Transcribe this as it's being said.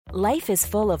Life is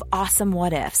full of awesome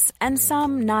what-ifs, and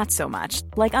some not so much,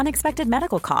 like unexpected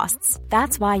medical costs.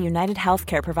 That's why United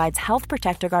Healthcare provides Health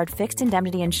Protector Guard fixed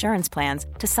indemnity insurance plans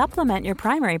to supplement your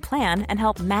primary plan and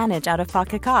help manage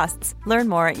out-of-pocket costs. Learn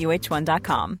more at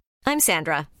uh1.com. I'm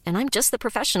Sandra, and I'm just the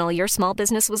professional your small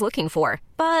business was looking for.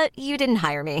 But you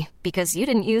didn't hire me because you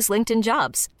didn't use LinkedIn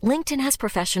Jobs. LinkedIn has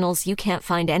professionals you can't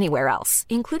find anywhere else,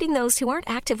 including those who aren't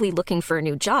actively looking for a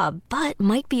new job, but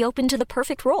might be open to the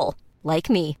perfect role, like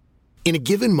me. In a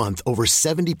given month, over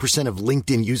 70% of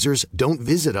LinkedIn users don't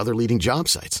visit other leading job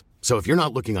sites. So if you're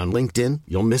not looking on LinkedIn,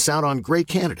 you'll miss out on great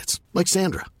candidates like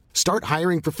Sandra. Start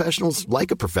hiring professionals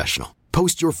like a professional.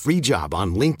 Post your free job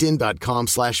on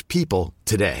linkedin.com/people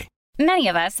today. Many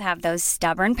of us have those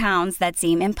stubborn pounds that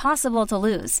seem impossible to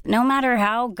lose, no matter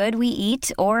how good we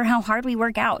eat or how hard we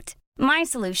work out. My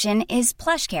solution is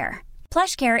PlushCare.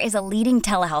 PlushCare is a leading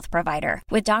telehealth provider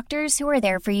with doctors who are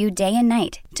there for you day and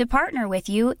night to partner with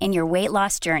you in your weight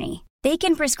loss journey. They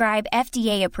can prescribe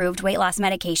FDA-approved weight loss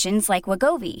medications like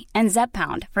Wegovy and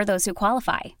Zepbound for those who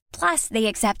qualify. Plus, they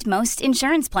accept most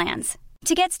insurance plans.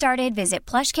 To get started,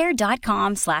 visit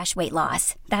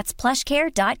plushcare.com/weightloss. That's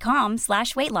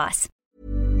plushcare.com/weightloss.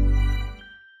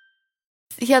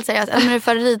 Helt seriöst, en av mina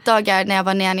favoritdagar när jag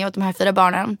var nanny åt de här 4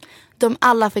 barnen. De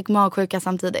alla fick magsjuka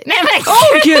samtidigt. Nej men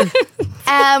gud!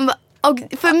 Och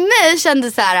för mig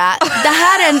kändes så här, det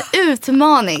här är en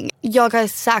utmaning. Jag har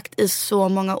sagt i så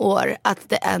många år att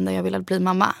det enda jag vill att bli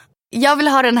mamma. Jag vill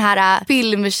ha den här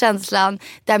filmkänslan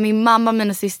där min mamma,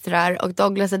 mina systrar och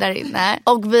Douglas är där inne.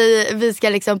 Och vi ska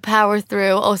liksom power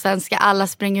through och sen ska alla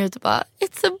springa ut och bara,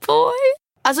 it's a boy.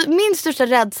 Alltså min största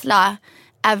rädsla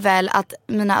är väl att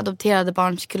mina adopterade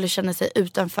barn skulle känna sig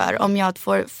utanför om jag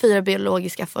får 4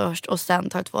 biologiska först och sen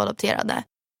tar 2 adopterade.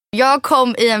 Jag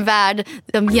kom i en värld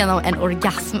genom en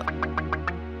orgasm.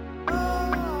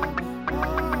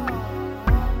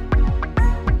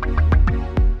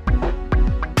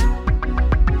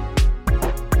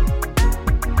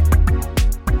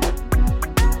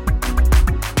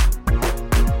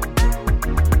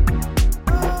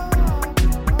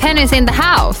 Penny's in the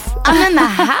house. I'm in the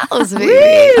house, baby.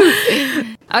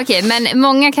 Okej, men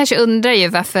många kanske undrar ju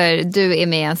varför du är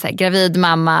med i en så här gravid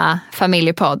mamma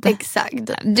familjepodd. Exakt.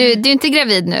 Du är inte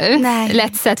gravid nu. Nej,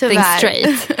 let's set tyvärr. things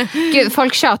straight. Gud,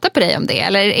 folk tjatar på dig om det,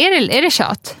 eller är det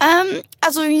tjat?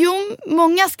 Alltså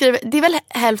många skriver, det är väl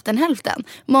hälften.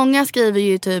 Många skriver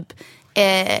ju typ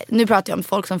nu pratar jag om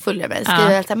folk som följer mig.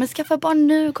 Skriver såhär, men skaffa barn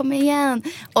nu, kom igen.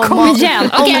 Kom igen,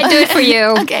 okej, do it for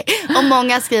you. Okay. Och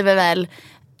många skriver väl,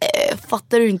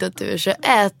 fattar du inte att du är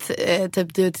 21?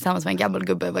 Typ du är tillsammans med en gammal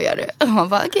gubbe, vad gör du? Och man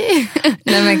bara okej.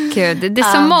 Nej men gud, det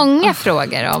är så många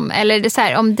frågor om, eller det är så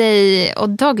här, om dig och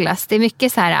Douglas. Det är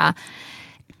mycket så här,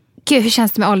 gud hur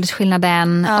känns det med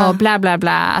åldersskillnaden och bla bla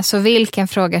bla. Alltså vilken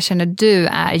fråga känner du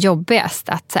är jobbigast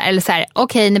att, eller så här,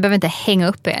 okej, ni behöver inte hänga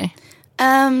upp er.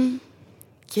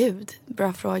 Gud,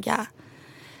 bra fråga.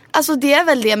 Alltså det är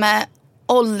väl det med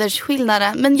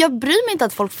åldersskillnaden. Men jag bryr mig inte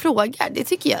att folk frågar. Det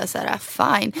tycker jag är så här,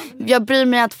 fine. Jag bryr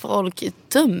mig att folk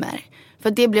dömer.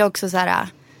 För det blir också så här,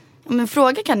 men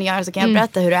fråga kan ni göra så kan jag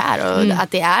berätta hur det är. Och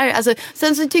att det är, alltså,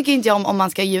 sen så tycker inte jag om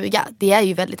man ska ljuga. Det är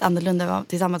ju väldigt annorlunda att vara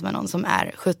tillsammans med någon som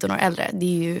är 17 år äldre. Det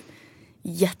är ju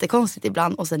jättekonstigt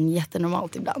ibland och sen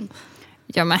jättenormalt ibland.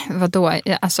 Ja men vadå?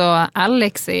 Alltså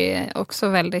Alex är också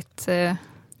väldigt...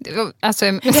 Alltså,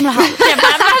 vad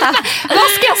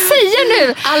ska jag säga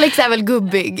nu? Alex är väl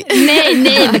gubbig. Nej,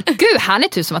 men gud, han är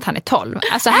typ som att han är 12.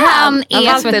 Alltså han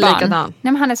är som ett barn. Likadan.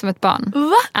 Nej, men han är som ett barn.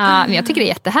 Va? Men jag tycker det är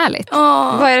jättehärligt.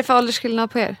 Vad är det för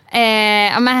åldersskillnad på er?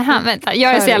 Men han, vänta,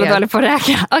 jag är så jävla dålig på att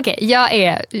räkna. Okej, jag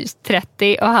är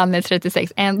 30 och han är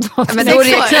 36. Men då är det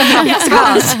jag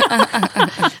skojar.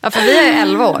 Ja, för vi är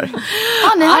 11 år.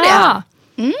 Ja, ni har det.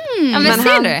 Ja, men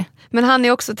ser du? Men han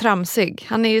är också tramsig.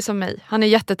 Han är ju som mig. Han är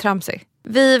jättetramsig.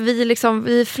 Vi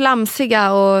är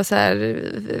flamsiga och så här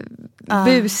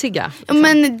busiga. Liksom.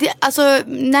 Men det, alltså,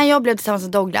 när jag blev tillsammans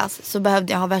med Douglas så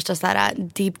behövde jag ha värsta så här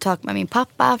deep talk med min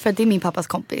pappa. För det är min pappas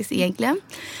kompis egentligen.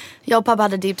 Jag och pappa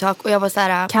hade deep talk och jag var så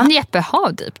här. Kan Jeppe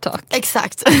ha deep talk?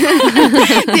 Exakt.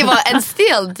 Det var en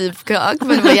stel deep talk,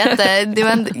 men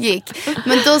det gick.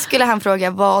 Men då skulle han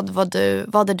fråga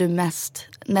vad är du mest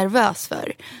nervös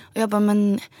för? Och jag bara,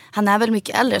 men han är väl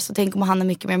mycket äldre, så tänk om han är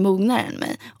mycket mer mognare än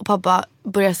mig. Och pappa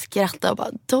började skratta och bara,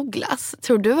 Douglas,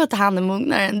 tror du att han är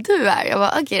mognare än du är? Jag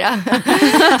bara, okej då.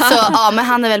 Så ja, men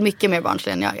han är väl mycket mer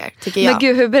barnslig än jag är, tycker jag. Men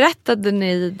gud, hur berättade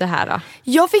ni det här då?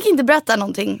 Jag fick inte berätta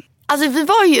någonting. Alltså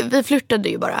vi flirtade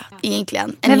ju bara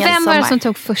egentligen. Men vem var det som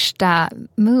tog första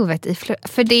movet i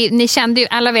för ni kände ju,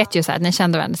 alla vet ju så här, att ni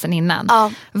kände varandra sedan innan.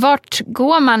 Ja. Vart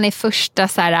går man i första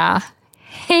så här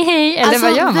hej, eller alltså,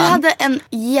 vad gör man? Vi hade en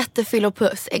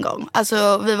jättefyllopuss en gång.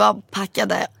 Alltså vi var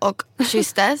packade och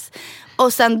kysstes.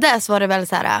 Och sen dess var det väl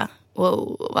så här,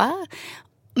 wow, va?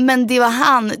 Men det var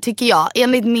han, tycker jag,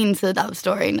 enligt min sida av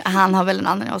storyn, han har väl en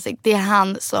annan åsikt. Det är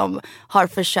han som har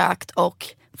försökt och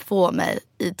få mig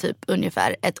i typ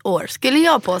ungefär ett år, skulle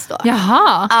jag påstå.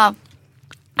 Jaha.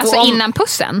 Alltså innan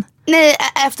pussen? Nej,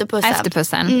 efter pussen. Efter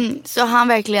pussen. Så han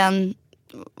verkligen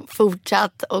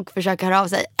fortsatt och försöka höra av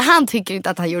sig. Han tycker inte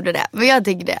att han gjorde det, men jag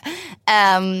tycker det.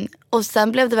 Och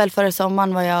sen blev det väl förra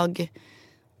sommaren var jag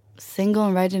single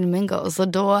and ready to mingle. Så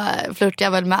då flörtade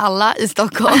jag väl med alla i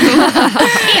Stockholm.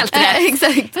 Helt rätt.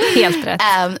 Exakt. Helt rätt.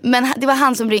 Men det var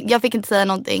han som ringde. Jag fick inte säga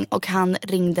någonting. Och han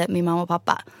ringde min mamma och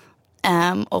pappa.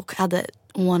 Och hade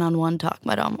one-on-one talk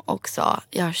med dem. Och sa,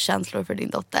 jag har känslor för din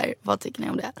dotter. Vad tycker ni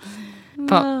om det?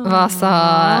 Vad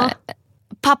sa...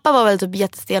 Pappa var väl typ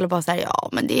jättestel och bara såhär, ja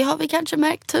men det har vi kanske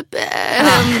märkt typ.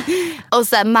 Och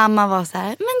sen mamma var så här,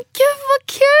 men gud vad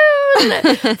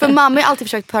kul. För mamma har alltid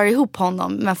försökt para ihop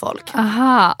honom med folk.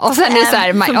 Aha, och sen är det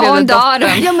såhär, my own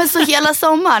daughter. Ja men så hela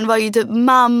sommaren var ju typ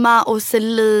mamma och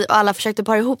Celie och alla försökte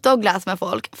para ihop Douglas med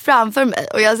folk framför mig.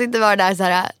 Och jag sitter bara där så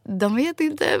här, de vet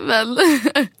inte men.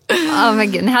 Ja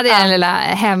men gud, ni hade en lilla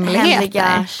hemlighet.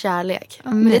 Hemliga kärlek.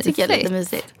 Men det tycker jag är lite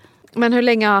mysigt. Men hur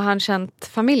länge har han känt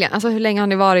familjen? Alltså hur länge har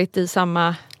ni varit i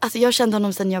samma... Alltså jag kände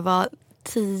honom sedan jag var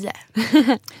 10.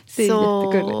 Det är så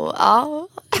jättegulligt. Ja.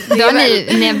 Då har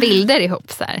ni har bilder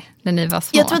ihop så här, när ni var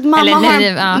små. Jag tror att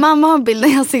mamma har en bild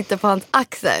när jag sitter på hans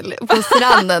axel på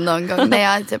stranden någon gång. När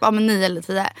jag är typ 9 eller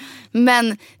 10.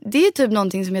 Men det är typ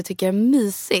någonting som jag tycker är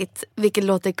mysigt. Vilket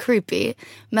låter creepy.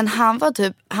 Men han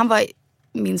var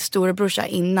min storebrorsa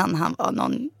innan han var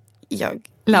någon jag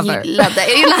lover. Gillade.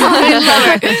 Jag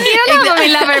gillar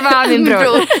min lover var min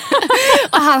bror.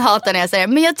 Och han hatar när jag säger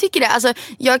det. Men jag tycker det, alltså,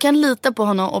 jag kan lita på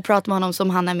honom och prata med honom som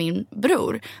han är min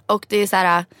bror. Och det är så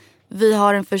här, vi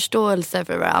har en förståelse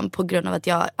för varandra på grund av att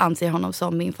jag anser honom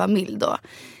som min familj då.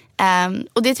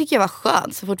 Och det tycker jag var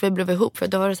skönt så fort vi blev ihop. För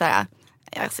då var det så här,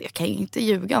 alltså, jag kan ju inte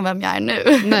ljuga om vem jag är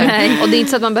nu. Nej. Och det är inte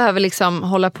så att man behöver liksom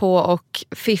hålla på och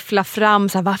fiffla fram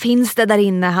så här, vad finns det där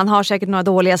inne? Han har säkert några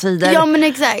dåliga sidor. Ja men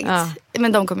exakt. Ja.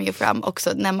 Men de kommer ju fram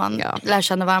också när man lär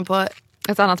känna varandra på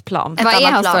ett annat plan. Vad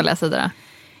är hans dåliga sidor då?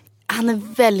 Han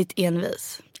är väldigt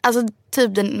envis. Alltså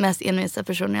typ den mest envisa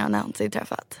personen jag någonsin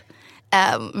träffat.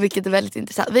 Vilket är väldigt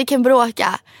intressant. Vi kan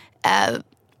bråka.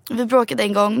 Vi bråkade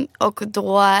en gång och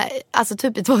då, alltså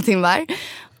typ i 2 timmar.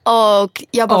 Och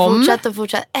jag bara fortsatte.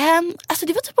 Alltså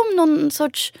det var typ om någon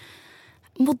sorts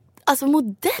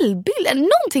modellbild eller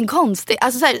någonting konstigt.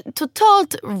 Alltså så här,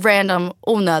 totalt random,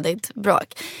 onödigt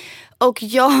bråk. Och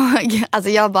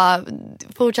jag bara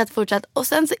fortsatt. Och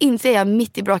sen så inser jag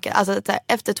mitt i bråket, alltså så här,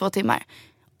 efter 2 timmar.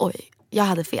 Oj, jag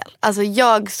hade fel. Alltså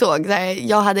jag såg så här,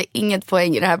 jag hade inget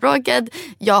poäng i det här bråket.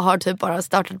 Jag har typ bara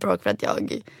startat bråk för att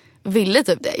jag ville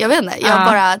typ det. Jag vet inte, jag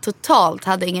bara totalt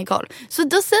hade ingen koll. Så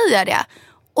då säger jag det.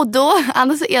 Och då,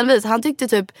 han är så envis, han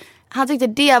tyckte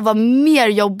det var mer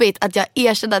jobbigt att jag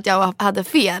erkände att jag hade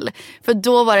fel. För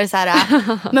då var det så här,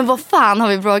 men vad fan har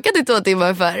vi bråkat i 2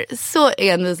 timmar för? Så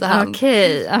envis är han.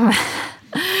 Okej.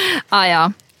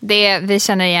 Ja. Vi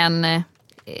känner igen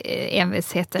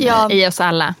envisheten i oss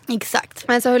alla. Exakt.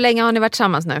 Men så hur länge har ni varit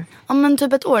tillsammans nu? Ja men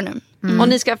typ 1 år nu. Och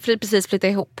ni ska precis flytta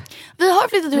ihop? Vi har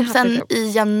flyttat ihop sen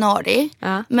i januari.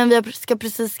 Ja. Men vi ska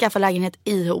precis skaffa lägenhet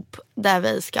ihop. Där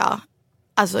vi ska,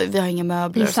 alltså vi har inga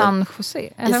möbler. I San Jose?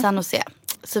 Eller? I San Jose.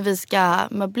 Så vi ska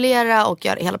möblera och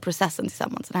göra hela processen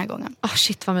tillsammans den här gången.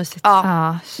 Shit vad mysigt.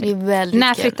 Ja, det är väldigt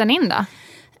När kul. flyttar ni in då?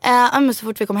 Men så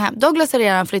fort vi kommer hem. Douglas har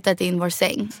redan flyttat in vår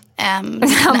säng.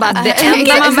 Han bara, det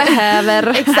enda man behöver.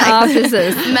 Exakt. Ja,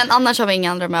 precis. Men annars har vi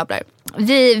inga andra möbler.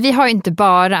 Vi har ju inte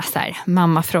bara så här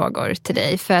mammafrågor till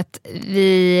dig. För att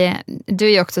du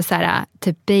är ju också så här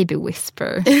typ baby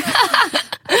whisper.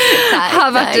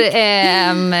 Har varit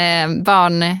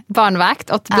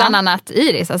barnvakt åt bland annat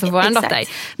Iris, alltså våran dotter.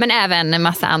 Men även en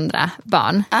massa andra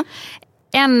barn.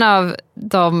 En av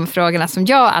de frågorna som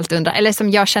jag alltid undrar, eller som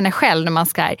jag känner själv när man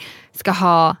ska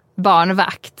ha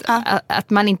barnvakt. Att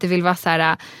man inte vill vara så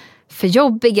här för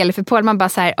jobbig eller för på. Man bara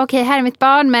så här, okej, här är mitt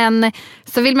barn, men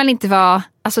så vill man inte vara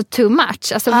alltså too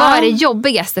much. Alltså vad är det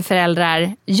jobbigaste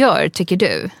föräldrar gör, tycker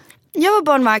du? Jag var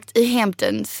barnvakt i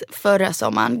Hamptons förra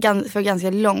sommaren för ganska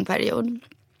lång period.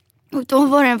 Och då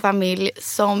var det en familj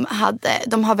som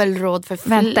de har väl råd för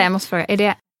Vänta, jag måste fråga, är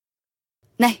det...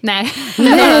 Nej.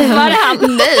 Var det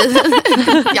han? Nej.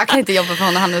 Jag kan inte jobba för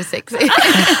honom, han är sexy.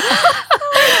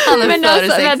 Han är men för alltså,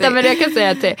 sexy. Vänta, men jag kan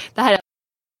säga att det här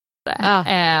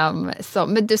är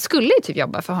men du skulle ju typ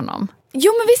jobba för honom.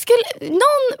 Jo men vi skulle,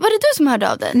 var det du som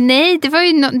hörde av dig? Nej, det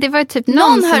var typ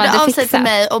någon som hade hörde av sig fixat till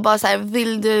mig och bara så här,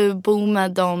 vill du bo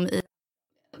med dem i...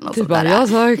 Du bara, jag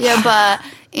bara,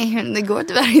 det går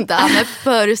tyvärr inte. Han är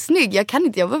för snygg, jag kan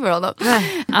inte jobba för honom.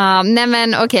 Nej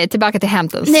men okej, tillbaka till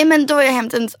Hamptons. Nej men då var jag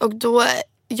Hamptons och då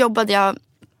jobbade jag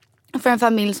för en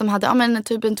familj som hade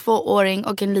typ en 2-åring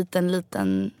och en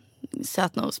liten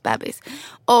sötnosbebis.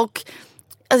 Och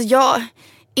alltså jag,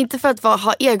 inte för att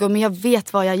ha ego, men jag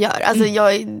vet vad jag gör. Alltså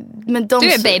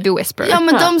du är baby whisperer. Ja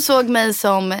men de såg mig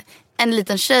som en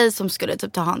liten tjej som skulle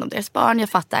typ ta hand om deras barn, jag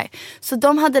fattar. Så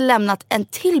de hade lämnat en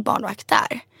till barnvakt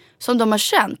där. Som de har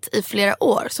känt i flera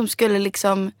år. Som skulle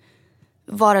liksom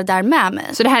vara där med mig.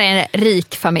 Så det här är en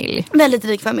rik familj? Väldigt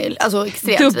rik familj, alltså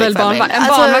extremt rik familj. En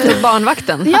barnvakt för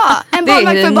barnvakten. Ja, en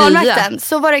barnvakt för barnvakten.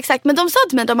 Så var det exakt. Men de sa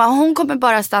till mig, hon kommer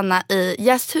bara stanna i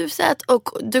gästhuset och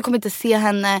du kommer inte se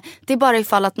henne. Det är bara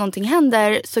ifall att någonting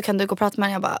händer så kan du gå och prata med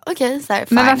henne. Jag bara okej, så här,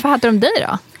 fine. Men varför hade de dig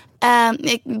då?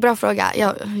 Bra fråga.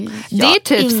 Det är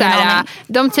typ så här,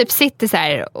 de typ sitter så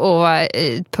här och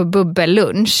på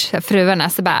bubbellunch, fruarna,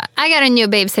 så bara I got a new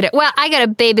babysitter. Well, I got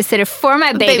a babysitter for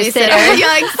my babysitter. Ja,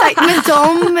 exakt.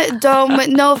 Men de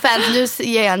no offense, nu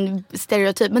ger jag en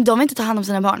stereotyp, men de vill inte ta hand om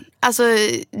sina barn. Alltså,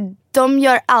 de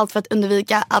gör allt för att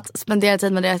undvika att spendera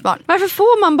tid med deras barn. Varför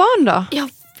får man barn då? Jag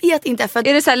vet inte. För att...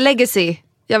 Är det så här legacy?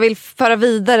 Jag vill föra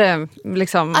vidare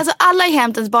liksom. Alltså alla i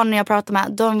Hamptons barn när jag pratade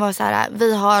med, de var så här: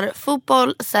 vi har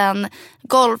fotboll, sen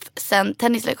golf, sen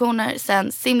tennislektioner,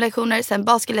 sen simlektioner, sen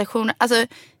basketlektioner. Alltså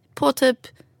på typ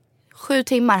 7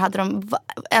 timmar hade de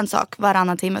en sak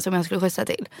varannan timme som jag skulle skjutsa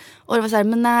till. Och det var så här,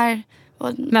 men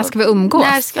när ska vi umgås?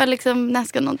 När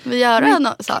ska vi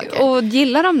göra saker? Och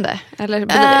gillar de det? Eller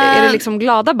är det liksom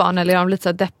glada barn eller är de lite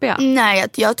så deppiga? Nej,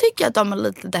 jag tycker att de är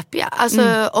lite deppiga.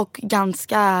 Alltså, och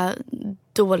ganska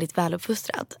dåligt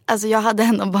väluppfostrad. Alltså jag hade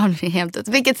en av barn i hemmet,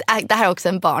 vilket det här är också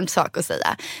en barnsak att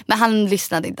säga. Men han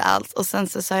lyssnade inte alls. Och sen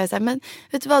så sa jag så här, men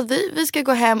vet du vad, vi ska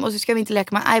gå hem och så ska vi inte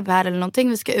leka med iPad eller någonting.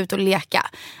 Vi ska ut och leka.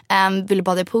 Vill du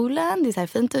bada i poolen? Det är så här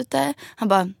fint ute. Han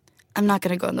bara, I'm not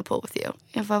gonna go in the pool with you.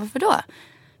 Jag bara, varför då?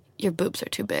 Your boobs are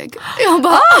too big. Jag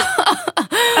bara,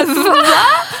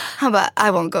 han bara,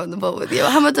 I won't go in the pool with you.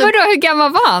 Han bara, typ, vadå, hur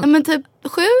gammal var han? Men typ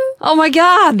 7. Oh my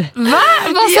god. Va?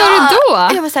 Vad sa du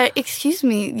då? Jag var så här, excuse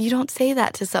me, you don't say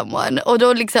that to someone. Och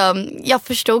då liksom, jag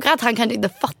förstod att han kanske inte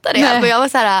fattade det. Men jag var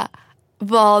så här,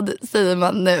 vad säger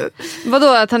man nu? Vadå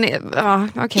att han är,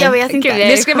 okej. Jag vet inte.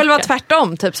 Det ska väl vara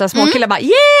tvärtom, typ så här, små killar bara,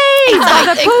 yay!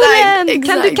 Exakt.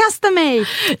 Kan du kasta mig?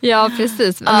 Ja,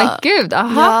 precis. Men gud,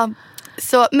 aha. Ja.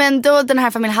 Så, men då den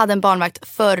här familjen hade en barnvakt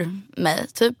för mig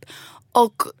typ.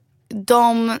 Och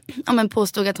de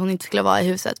påstod att hon inte skulle vara i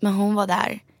huset. Men hon var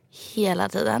där hela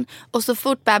tiden. Och så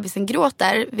fort bebisen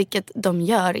gråter, vilket de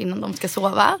gör innan de ska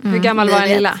sova. Hur gammal var den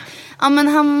lilla? Ja men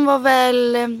han var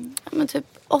väl typ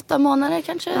 8 månader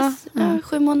kanske.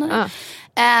 7 månader.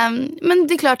 Men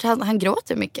det är klart att han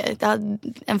gråter mycket.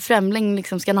 En främling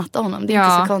liksom ska natta honom. Det är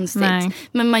inte så konstigt. Nej.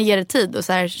 Men man ger det tid och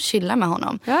så här chillar med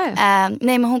honom. Nej,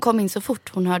 men hon kom in så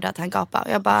fort hon hörde att han gapade.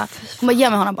 Och jag bara, hon bara, ge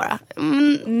mig honom bara.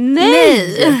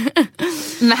 Nej.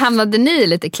 Men hamnade ni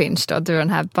lite clinch då, du och den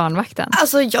här barnvakten?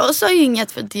 Alltså jag sa ju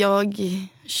inget för att jag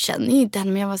känner ju inte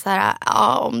henne. Men jag var så här,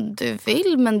 ja om du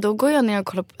vill. Men då går jag ner och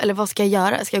kollar på, eller vad ska jag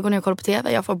göra? Ska jag gå ner och kolla på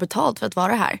tv? Jag får betalt för att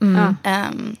vara här.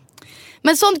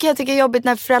 Men sånt kan jag tycka är jobbigt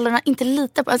när föräldrarna inte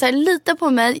litar på. Alltså, lita på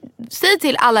mig, säg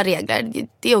till alla regler.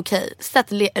 Det är okej. Sätt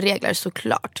regler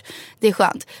såklart. Det är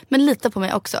skönt. Men lita på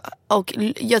mig också. Och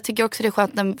jag tycker också det är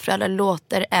skönt när föräldrar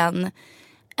låter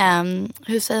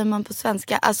hur säger man på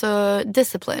svenska? Alltså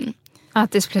discipline.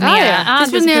 Att disciplinera.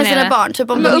 Disciplinera sina barn. Typ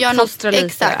om de gör något. Lite.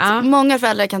 Exakt. Ja. Många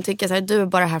föräldrar kan tycka så här, du är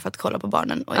bara här för att kolla på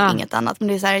barnen och inget annat. Men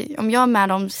det är så här, om jag är med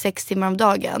dem 6 timmar om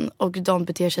dagen och de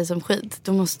beter sig som skit,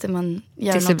 då måste man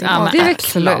göra någonting. Ja, åt det är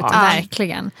absolut.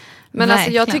 Verkligen. Men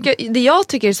alltså jag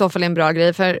tycker i så fall är en bra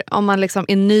grej. För om man liksom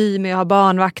är ny med att ha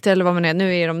barnvakter eller vad man är,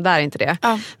 nu är de där inte det.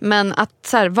 Men att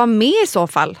så här, vara med i så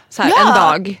fall så här, en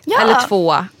dag eller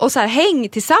 2 och så här, häng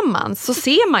tillsammans så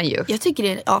ser man ju. Jag tycker det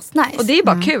är asnice. Och det är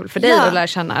bara kul för dig att lära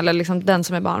känna, eller liksom den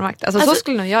som är barnvakt. Alltså så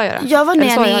skulle nog jag göra. Jag var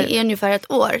med i ungefär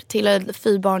 1 år till en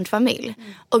 4-barnsfamilj.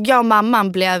 Och jag och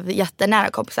mamman blev jättenära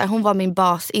kompisar. Hon var min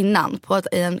bas innan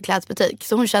i en klädesbutik.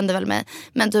 Så hon kände väl mig.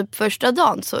 Men typ första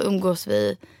dagen så umgås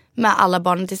vi med alla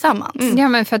barnen tillsammans. Ja,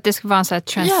 men för att det ska vara en sån här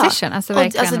transition. Ja. Alltså,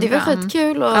 alltså det var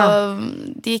skitkul och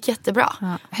det gick jättebra.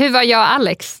 Hur var jag och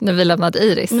Alex när vi lämnade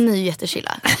Iris? Men ni är ju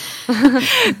jättechilla.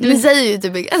 Ni säger ju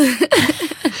typ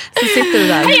så sitter du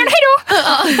där. Hej då!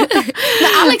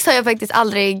 Men Alex har jag faktiskt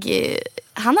aldrig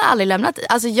han har aldrig lämnat.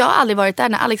 Alltså jag har aldrig varit där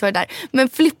när Alex varit där. Men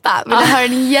Filippa, vill du höra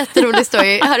en jätterolig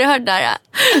story? Har du hört det här?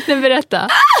 Nu berätta.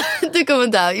 Du kommer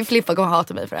dö. Filippa kommer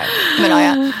hata mig för det här.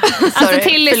 Men ja. Alltså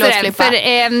till Israel,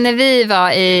 för när vi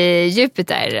var i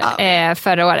Jupiter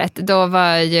förra året,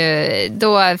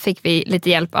 då fick vi lite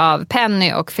hjälp av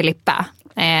Penny och Filippa.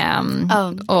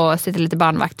 Och sitta lite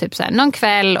barnvakt typ såhär, någon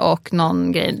kväll och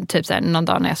någon grej, typ såhär, någon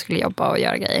dag när jag skulle jobba och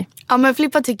göra grejer. Ja, men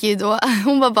Filippa tycker ju då,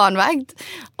 hon var barnvakt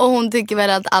och hon tycker väl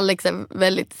att Alex är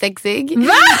väldigt sexig.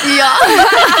 Va? Ja.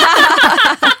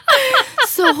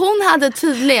 Så hon hade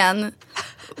tydligen,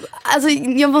 alltså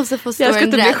jag måste få storyn rätt. Jag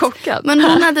ska inte bli chockad. Men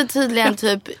hon hade tydligen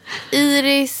typ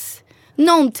Iris,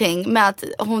 någonting med att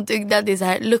hon tyckte att det så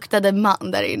här luktade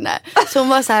man där inne. Så hon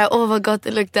var så här, åh vad gott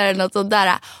det luktar eller något sånt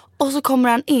där. Och så kommer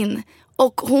han in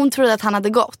och hon trodde att han hade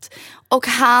gått. Och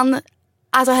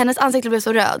alltså hennes ansikte blev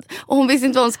så röd. Och hon visste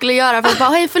inte vad hon skulle göra. För att bara,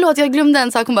 hej förlåt jag glömde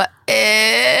en sak. Hon bara,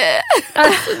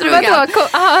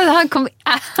 Han kom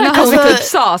typ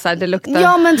sa såhär, det luktar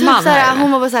ja men typ man såhär, här.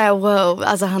 hon var bara såhär, wow,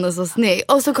 alltså han är så snygg.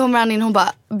 Och så kommer han in, hon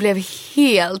bara blev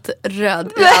helt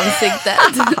röd i ansiktet.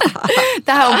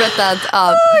 Det här har hon berättat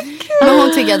av. Men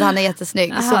hon tycker att han är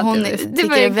jättesnygg. Så hon tycker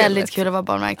det är väldigt kul att vara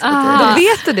barnvakt. Då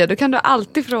vet du det, då kan du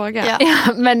alltid fråga.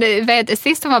 Ja. Men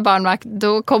sist hon var barnvakt,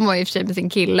 då kom hon i och för sig med sin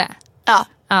kille. Ja.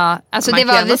 Ja, alltså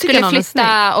vi skulle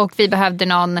flytta och vi behövde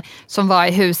någon som var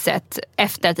i huset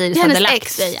efter att Iris hade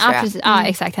lagt sig. Ja, precis. Ja,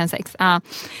 exakt, hennes ex. Ja.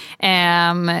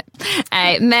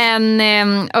 Nej,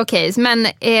 men okej. Men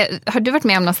har du varit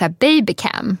med om någon sån här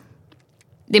babycam?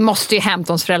 Det måste ju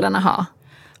Hamptons-föräldrarna ha.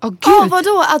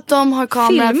 Vadå? Att de har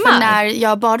kameran för när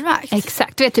jag barnvakt?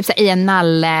 Exakt, du vet typ så i en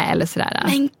nalle eller sådär.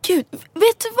 Men gud,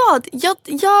 vet du vad?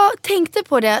 Jag tänkte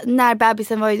på det när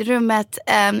bebisen var i rummet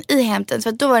i Hamptons.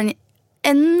 För då var det en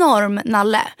enorm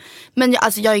nalle. Men jag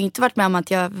har ju inte varit med om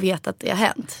att jag vet att det har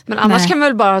hänt. Men annars kan man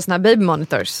väl bara ha såna här baby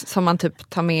monitors som man typ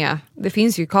tar med. Det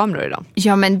finns ju kameror i dem.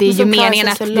 Ja, men det är ju meningen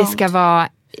att det ska vara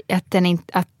att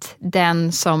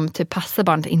den som typ passar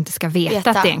barnet inte ska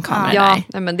veta att det är en kamera. Ja,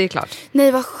 nej, men det är klart.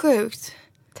 Nej, vad sjukt.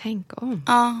 Tänk om.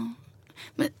 Ja.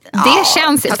 Men, det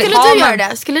känns... Skulle du göra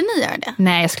det? Skulle ni göra det?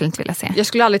 Nej, jag skulle inte vilja se. Jag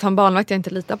skulle aldrig ta en barnvakt jag inte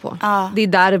litar på. Det är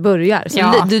där det börjar. Så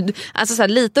alltså så här,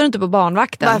 litar du inte på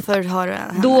barnvakten? Varför har du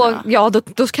en?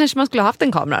 Då kanske man skulle ha haft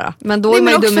en kamera då. Men då är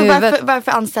man ju dum i huvudet.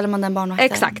 Varför anställer man den barnvakten?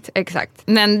 Exakt.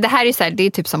 Men det här är så här, det är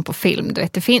typ som på film. Du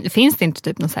vet, finns det inte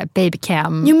typ någon så här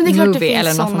babycam jo, men det är klart movie det finns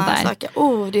eller något sånt där? Saker.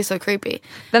 Det är så creepy.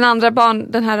 Den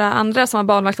här andra som var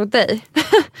barnvakt åt dig.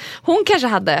 Hon kanske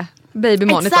hade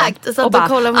babymonitor. Exakt, så och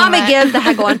bara, men gud, det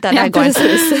här går inte.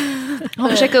 Hon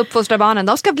försöker uppfostra barnen.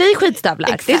 De ska bli skitstövlar.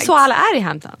 Exakt. Det är så alla är i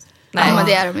Hamptons. Nej, men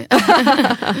det är de ju.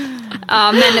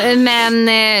 Ja, men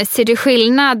ser du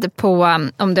skillnad på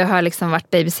om du har liksom varit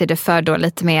babysitter för då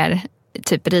lite mer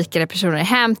typ rikare personer i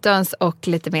Hamptons och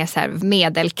lite mer så här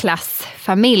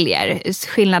medelklassfamiljer?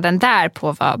 Skillnaden där på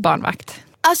att vara barnvakt?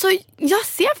 Alltså jag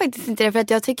ser faktiskt inte det, för att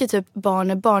jag tycker typ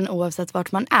barn är barn oavsett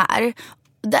vart man är.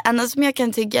 Det enda som jag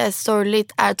kan tycka är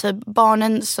sorgligt är typ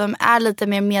barnen som är lite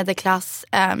mer medelklass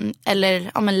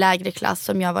eller om en lägre klass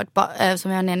som jag har varit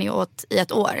nanny åt i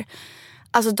ett år.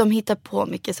 Alltså de hittar på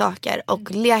mycket saker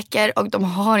och leker och de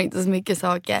har inte så mycket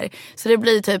saker. Så det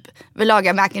blir typ, vi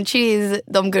lagar mac and cheese,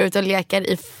 de går ut och leker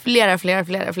i flera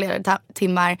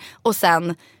timmar och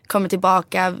sen kommer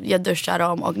tillbaka, jag duschar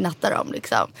dem och nattar dem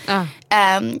liksom.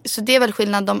 Så det är väl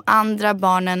skillnad. De andra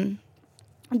barnen,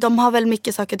 de har väl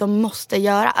mycket saker de måste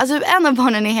göra. Alltså en av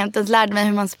barnen i Hamptons lärde mig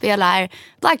hur man spelar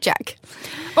blackjack.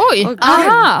 Oj!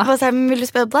 Han var såhär, men vill du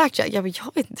spela blackjack? Jag vet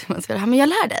inte hur man spelar. Men jag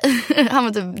lär dig. Han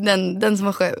var typ den som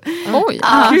var 7. Oj!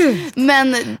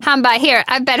 Men han bara, here,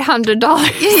 I bet $100.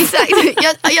 Exakt.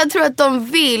 Jag tror att de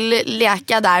vill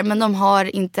leka där, men de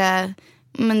har inte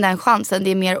den chansen.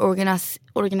 Det är mer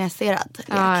organiserad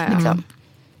lek, liksom.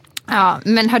 Ja,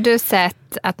 men har du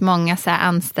sett att många så här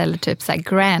anställer typ så här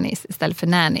grannies istället för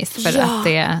nannies för att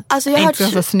det inte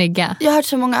är så snygga? Jag har hört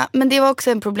så många, men det var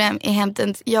också en problem i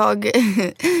Hamptons.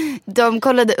 De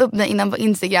kollade upp den innan på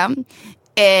Instagram.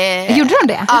 Gjorde de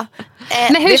det? Ja.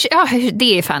 Men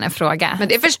det är fan en fråga. Men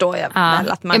det förstår jag väl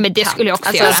att man men det skulle jag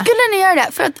också göra. Så skulle ni göra det?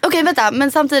 För att, okej, vänta,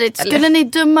 men samtidigt, skulle ni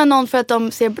döma någon för att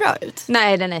de ser bra ut?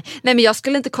 Nej, men jag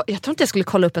tror inte jag skulle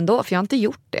kolla upp ändå, för jag har inte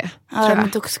gjort det. Men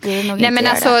då skulle jag nog nej, inte men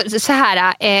göra alltså, så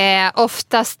här,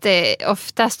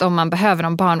 oftast om man behöver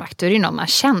någon barnvakt, då är det någon man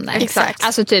känner. Exakt.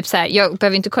 Alltså typ så här, jag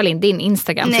behöver inte kolla in din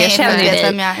Instagram, nej, för jag känner ju dig.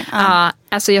 Vem jag är. Ja.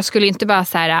 Alltså jag skulle inte bara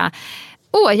så här,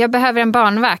 jag behöver en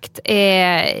barnvakt.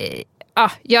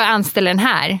 Jag anställer den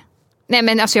här. Nej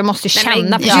men alltså jag måste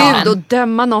känna på Gud, och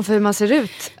döma någon för hur man ser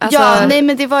ut. Alltså... Ja, nej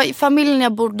men det var familjen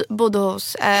jag bodde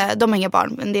hos. De har inga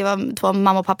barn, men det var 2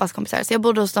 mamma och pappas kompisar. Så jag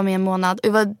bodde hos dem i en månad. Och det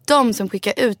var de som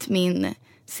skickade ut min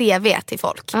CV till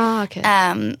folk. Okay.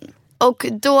 Och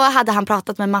då hade han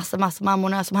pratat med massa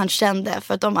mammorna som han kände.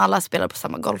 För att de alla spelade på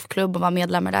samma golfklubb och var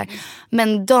medlemmar där.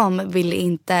 Men de ville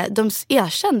inte, de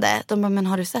erkände. De bara, men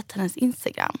har du sett hennes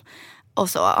Instagram? Och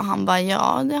så, och han bara,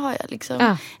 ja det har jag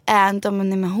liksom.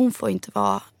 Men hon får inte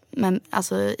vara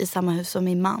alltså, i samma hus som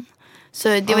min man. Så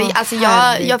det var, alltså,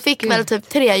 jag fick väl typ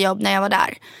 3 jobb när jag var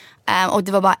där. Och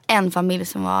det var bara en familj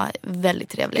som var väldigt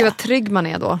trevlig. Gud vad trygg man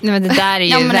är då. Nej, men det där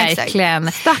är ju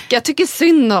verkligen... Stack, jag tycker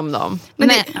synd om dem. Men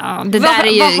det där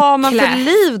är ju vad har man för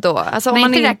liv då? Alltså, men om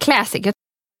man inte det där classic.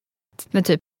 Men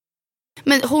typ.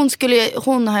 Men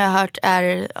hon har jag hört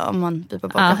är, om man bipar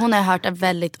bort det, hon har jag hört är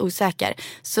väldigt osäker.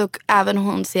 Så även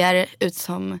hon ser ut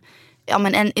som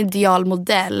en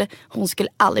idealmodell. Hon skulle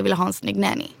aldrig vilja ha en snygg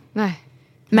nanny. Nej.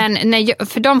 Men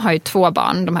för de har ju 2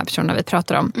 barn, de här personerna vi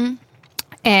pratar om.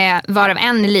 Varav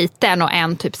en liten och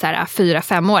en typ så här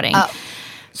 4-5-åring.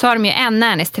 Så har de ju en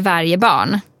nannies till varje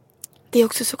barn. Det är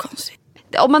också så konstigt.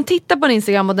 Om man tittar på en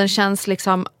Instagram och den känns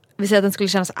liksom, vi säger att den skulle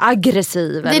kännas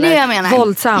aggressiv eller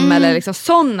våldsam eller liksom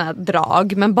sådana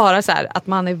drag, men bara så här att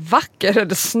man är vacker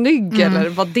eller snygg eller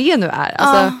vad det nu är.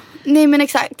 Alltså, nej men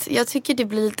exakt. Jag tycker det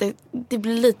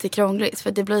blir lite krångligt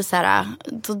för det blir så här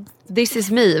this is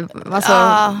me. Alltså,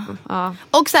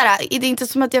 och så här, det är inte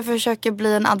som att jag försöker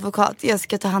bli en advokat. Jag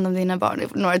ska ta hand om dina barn i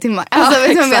några timmar. Alltså, vet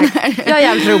du vad jag menar? Jag är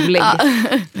jävligt rolig.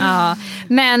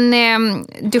 Men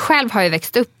du själv har ju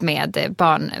växt upp med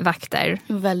barnvakter.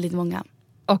 Väldigt många.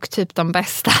 Och typ de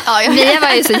bästa. Mia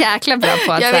var ju så jäkla bra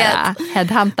på att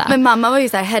headhunta. Men mamma var ju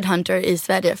så här headhunter i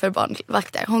Sverige för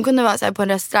barnvakter. Hon kunde vara så här på en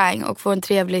restaurang och få en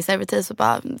trevlig servitris och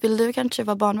bara, vill du kanske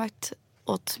vara barnvakt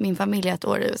åt min familj 1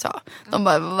 år i USA? De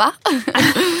bara, va?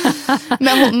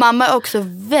 Men mamma är också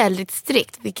väldigt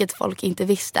strikt, vilket folk inte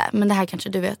visste. Men det här kanske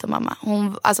du vet om mamma.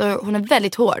 Hon är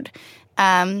väldigt hård.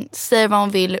 Säger vad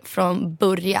hon vill från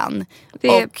början. Det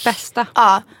är bästa.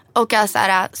 Ja, och så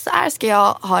här ska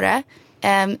jag ha det.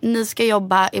 Ni ska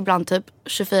jobba ibland typ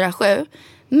 24/7.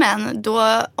 Men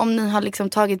då, om ni har liksom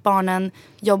tagit barnen,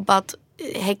 jobbat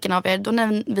häcken av er, då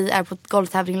när vi är på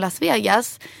golftävling i Las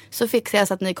Vegas så fixar jag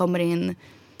så att ni kommer in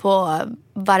på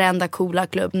varenda coola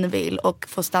klubb ni vill och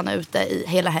får stanna ute i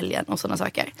hela helgen och sådana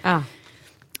saker.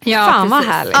 Ja, fan vad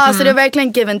härligt. Ja, så det är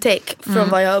verkligen give and take från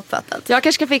vad jag har uppfattat. Jag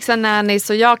kanske ska fixa en nanny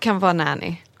så jag kan vara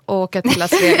nanny och åka till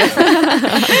Las Vegas.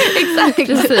 Exakt.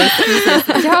 Precis.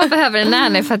 Jag behöver en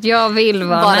nanny för att jag vill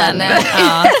vara nanny.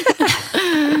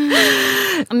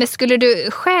 Men skulle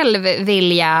du själv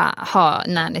vilja ha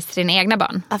nannies till dina egna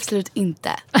barn? Absolut inte.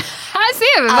 Här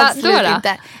ser vi, absolut då?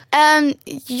 Inte.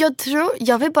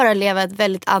 Jag vill bara leva ett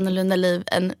väldigt annorlunda liv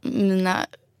än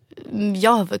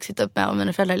jag har vuxit upp med och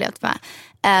mina föräldrar har levt med.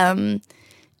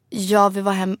 Jag vill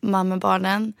vara hemma med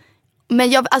barnen.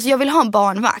 Men jag vill ha en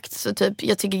barnvakt. Så typ,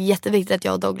 jag tycker det är jätteviktigt att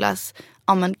jag och Douglas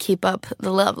keep up the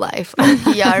love life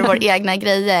och gör våra egna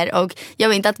grejer. Och jag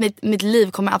vet inte att mitt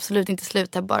liv kommer absolut inte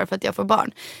sluta bara för att jag får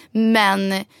barn.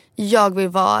 Men jag vill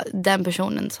vara den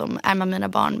personen som är med mina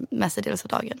barn mestadels av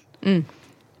dagen.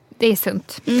 Det är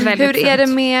sunt. Hur är det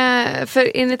med,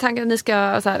 för är ni tankar att ni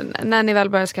ska, så här, när ni väl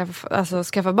börjar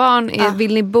skaffa barn,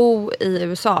 vill ni bo i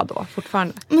USA då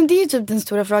fortfarande? Men det är ju typ den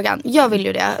stora frågan. Jag vill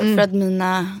ju det för att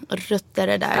mina rötter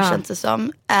är där, känns det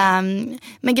som.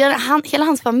 Men hela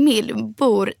hans familj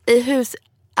bor i hus,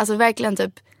 alltså verkligen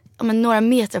typ några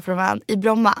meter från varandra i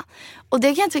Bromma. Och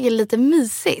det kan jag tycka är lite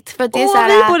mysigt. För att det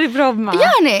är vi bor i Bromma.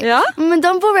 Gör ni? Ja. Men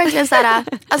de bor verkligen såhär,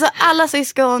 alltså alla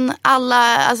syskon,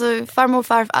 farmor och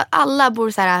farfar, alla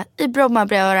bor såhär i Bromma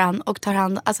bredvid varandra och tar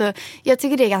hand. Alltså jag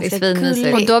tycker det är ganska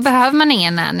gulligt. Och då behöver man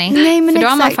ingen nanny. Nej, men för då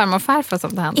exakt. har man farmor och farfar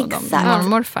som tar hand om dem. Mormor och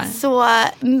morfar. Så,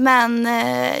 men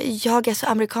jag är så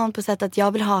amerikan på sätt att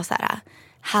jag vill ha såhär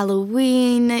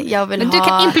Halloween, jag vill men ha... du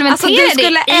kan implementera du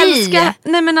skulle älska... i...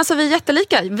 Nej men alltså vi är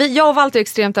jättelika. Jag och Walter är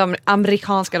extremt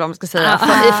amerikanska, de ska säga,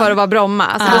 för att vara Bromma.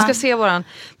 Alltså du ska se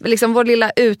vår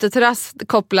lilla uteterrass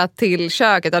kopplat till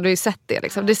köket. Ja, du har ju sett det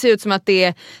liksom. Det ser ut som att det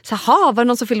är så här, var det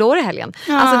någon som fyller år i helgen?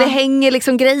 Alltså det hänger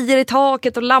liksom grejer i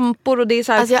taket och lampor och det är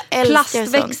så här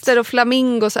plastväxter och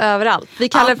flamingos överallt. Vi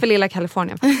kallar det för lilla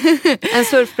Kalifornien. En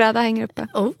surfbräda hänger uppe.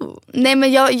 Nej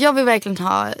men jag vill verkligen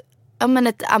ha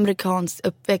ett amerikanskt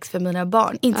uppväxt för mina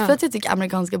barn. Inte för att jag tycker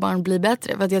amerikanska barn blir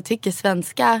bättre. För att jag tycker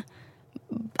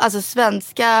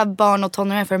svenska barn och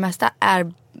tonåringar för det mesta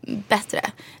är bättre.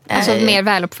 Alltså mer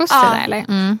väluppfostrade eller?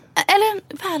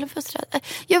 Eller väluppfostrade.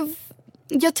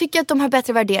 jag tycker att de har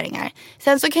bättre värderingar.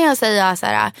 Sen så kan jag säga så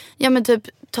här, ja men typ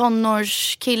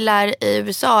tonårskillar i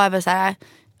USA är väl så här,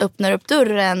 öppnar upp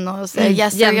dörren och säger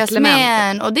yes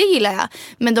man, och det gillar jag.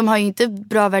 Men de har ju inte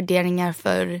bra värderingar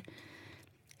för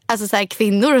alltså så här,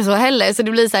 kvinnor och så heller. Så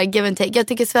det blir så här give and take. Jag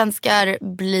tycker svenskar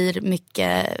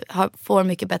får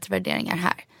mycket bättre värderingar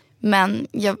här. Men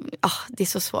det är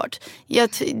så svårt.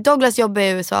 Douglas jobbar i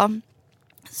USA.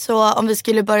 Så om vi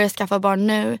skulle börja skaffa barn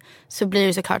nu så blir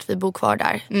det såklart vi bor kvar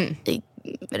där i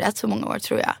rätt så många år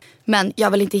tror jag. Men jag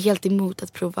är väl inte helt emot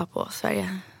att prova på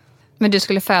Sverige. Men du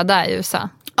skulle föda i USA?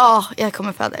 Ja, jag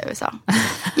kommer föda i USA.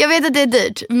 Jag vet att det är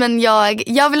dyrt, men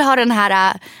jag vill ha den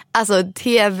här alltså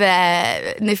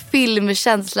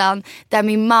filmkänslan där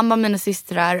min mamma, mina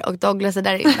systrar och Douglas är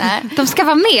där inne. De ska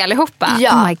vara med allihopa?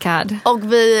 Ja. Oh my god.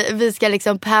 Och vi ska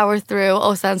liksom power through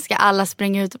och sen ska alla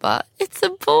springa ut och bara it's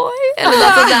a boy eller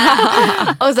något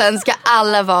sådär. Och sen ska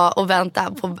alla vara och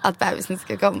vänta på att bebisen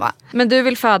ska komma. Men du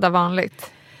vill föda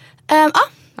vanligt? Ja,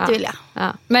 det vill jag.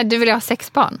 Ja. Men du vill ha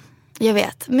 6 barn? Jag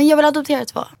vet, men jag vill adoptera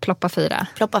 2. Ploppa 4.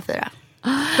 Ploppa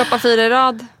 4 i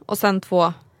rad och sen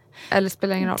 2. Eller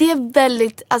spelar ingen roll? Det är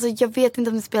väldigt, alltså jag vet inte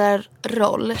om det spelar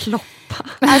roll. Ploppa.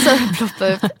 Alltså ploppa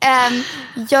ut.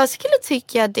 Jag skulle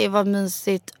tycka att det var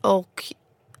mysigt och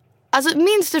alltså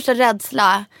min största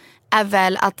rädsla är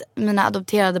väl att mina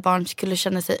adopterade barn skulle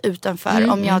känna sig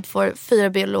utanför om jag får 4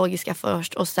 biologiska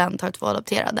först och sen tar 2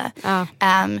 adopterade.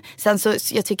 Sen så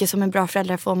jag tycker som en bra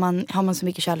förälder har man så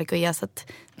mycket kärlek att ge så att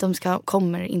de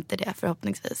kommer inte det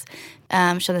förhoppningsvis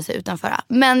känna sig utanför.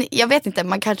 Men jag vet inte,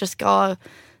 man kanske ska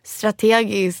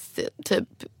strategiskt typ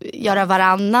göra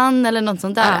varannan eller något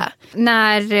sånt där.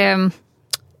 När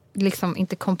liksom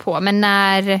inte kom på, men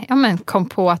när kom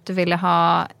på att du ville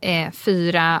ha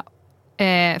 4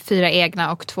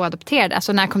 egna och 2 adopterade.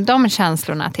 Alltså när kom de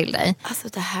känslorna till dig? Alltså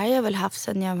det här har jag väl haft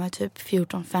sedan jag var typ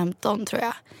 14-15 tror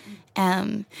jag.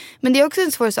 Men det är också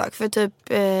en svår sak för typ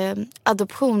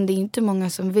adoption, det är inte många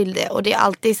som vill det. Och det är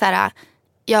alltid så här,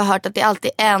 jag har hört att det är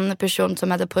alltid en person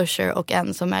som är the pusher och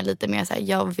en som är lite mer så här,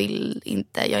 jag vill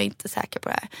inte, jag är inte säker på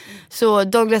det här. Så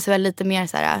Douglas är väl lite mer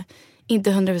så här, inte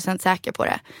 100% säker på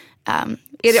det.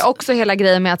 Är det också hela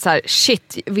grejen med att så här,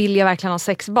 shit, vill jag verkligen ha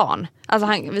 6 barn? Alltså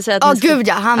vi säger att gud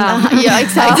ja, ja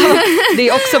exakt. Det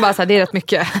är också bara så här, det är rätt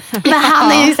mycket. Men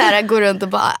han är ju så här, går runt och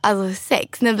bara, alltså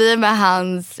 6. När vi är med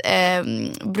hans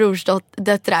brors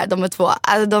döttrar, de är 2.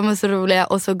 Alltså de är så roliga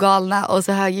och så galna och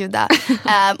så högljudda.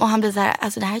 Och han blir så här,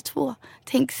 alltså det här är 2.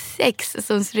 Tänk 6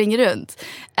 som springer runt.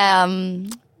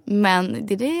 Men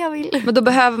det är det jag vill. Men då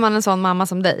behöver man en sån mamma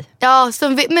som dig. Ja,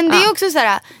 men det är också så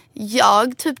här,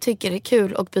 jag typ tycker det är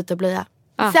kul att byta blöja.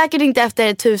 Säkert inte efter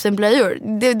 1000 blöjor.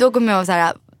 Då kommer jag vara så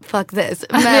här, fuck this.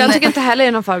 Men jag tycker inte heller det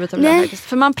är någon fara att byta blöja faktiskt.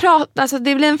 För man pratar, alltså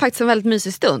det blir faktiskt en väldigt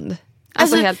mysig stund.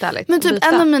 Alltså helt ärligt. Men typ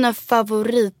en av mina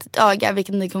favoritdagar,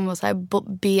 vilket det kommer vara så här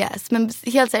BS. Men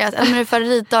helt seriöst, en av mina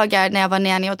favoritdagar när jag var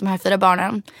nanny åt de här 4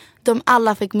 barnen. De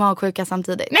alla fick magsjuka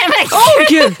samtidigt. Nej men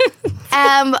gud!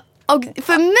 Och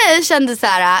för mig kändes så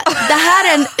här, det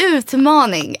här är en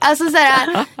utmaning. Alltså så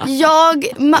här,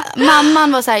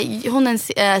 mamman var så här, hon är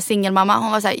en singelmamma.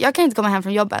 Hon var så här, jag kan inte komma hem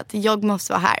från jobbet. Jag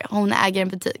måste vara här. Hon äger en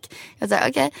butik. Jag sa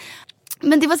okej.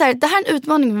 Men det var så här, det här är en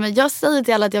utmaning för mig. Jag säger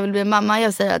till alla att jag vill bli mamma.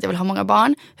 Jag säger att jag vill ha många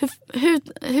barn.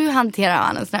 Hur hanterar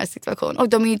man en sån här situation? Och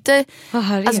de är ju inte,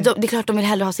 alltså det är klart de vill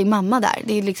hellre ha sin mamma där.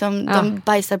 Det är liksom, de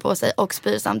bajsar på sig och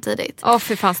spyr samtidigt.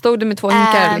 För fan, stod du med 2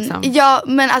 hinkar liksom? Ja,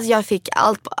 men alltså jag fick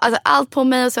allt på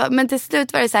mig och så. Men till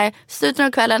slut var det så här, slutet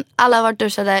av kvällen, alla har varit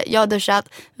duschade, jag har duschat,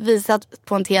 visat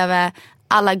på en tv.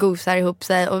 Alla gosar ihop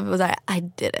sig och så här, I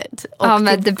did it. Och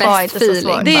men the best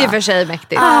feeling. Det är ju för sig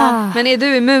mäktigt. Men är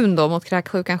du immun då mot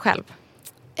kräksjukan själv?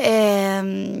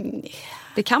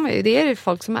 Det kan man ju, det är det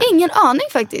folk som är. Ingen aning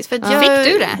faktiskt. För att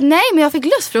fick du det? Nej, men jag fick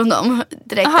löss från dem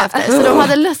direkt efter. Så de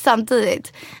hade löss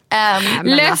samtidigt.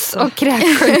 Löss och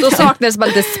kräksjuka. Då saknades bara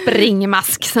lite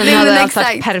springmask. Sen hade jag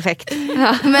sagt perfekt.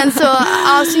 Men så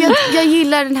alltså jag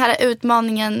gillar den här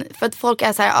utmaningen. För att folk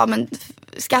är så här, men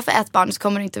skaffa 1 barn så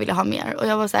kommer du inte vilja ha mer. Och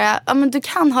jag var så här, men du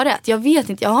kan ha rätt. Jag vet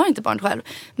inte, jag har inte barn själv.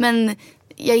 Men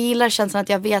jag gillar känslan att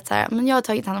jag vet så här, men jag har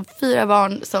tagit hand om 4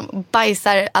 barn som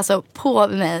bajsar alltså på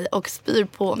mig och spyr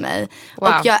på mig. Wow.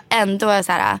 Och jag ändå är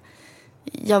så här,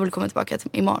 jag vill komma tillbaka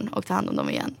imorgon och ta hand om dem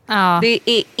igen. Ja. Det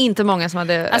är inte många som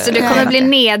hade... Alltså du kommer bli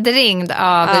nedringd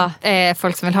av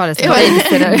folk som vill ha det som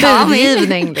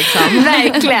budgivning liksom.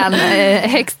 Verkligen,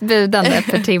 högst budande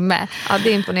per timme. Ja, det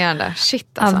är imponerande.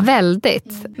 Shit alltså. Ja,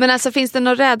 väldigt. Men alltså finns det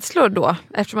några rädslor då?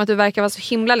 Eftersom att du verkar vara så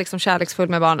himla liksom kärleksfull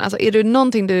med barn. Alltså är det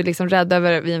någonting du är liksom rädd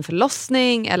över vid en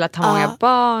förlossning? Eller att ha många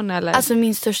barn? Eller? Alltså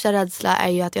min största rädsla är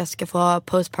ju att jag ska få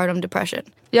postpartum depression.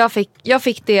 Jag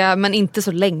fick det, men inte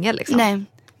så länge liksom. Nej,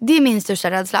 det är min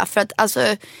största rädsla. För att alltså,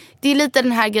 det är lite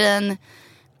den här grejen.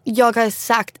 Jag har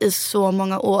sagt i så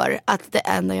många år att det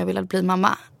enda jag vill att bli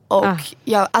mamma. Och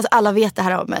alltså alla vet det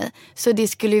här om mig. Så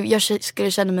jag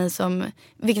skulle känna mig som,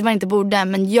 vilket man inte borde,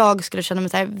 men jag skulle känna mig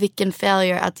så här, vilken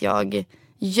failure att jag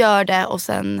gör det och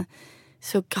sen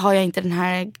så har jag inte den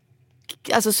här,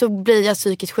 alltså så blir jag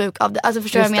psykiskt sjuk av det. Alltså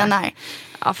förstår jag vad jag menar?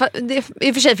 Ja,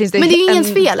 i och för sig finns det. Men det är ju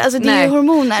ingens fel, alltså det är ju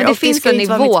hormoner. Men det finns en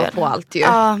nivå på allt ju.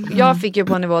 Jag fick ju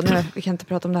på en nivå, nu vi kan inte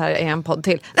prata om det här i en podd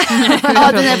till. Den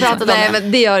har pratat om det.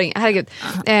 Men det gör inget, herregud.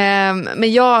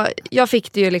 Men jag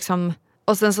fick det ju liksom.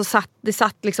 Och sen så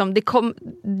satt liksom,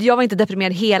 jag var inte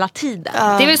deprimerad hela tiden.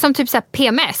 Det är väl som typ så här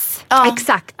PMS.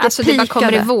 Exakt. Alltså det bara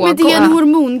kommer i vågor. Men det är en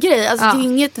hormongrej, alltså det är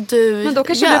inget du Men då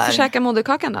kanske gör. du försöker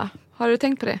moderkakan då? Har du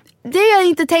tänkt på det? Det har jag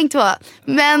inte tänkt på.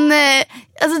 Men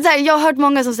alltså, så här, jag har hört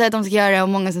många som säger att de ska göra det och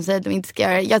många som säger att de inte ska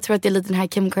göra det. Jag tror att det är lite den här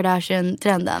Kim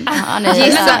Kardashian-trenden. Men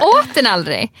så åt den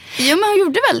aldrig. Jo, men hon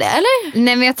gjorde väl det, eller?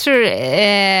 Nej, men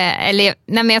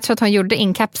jag tror att hon gjorde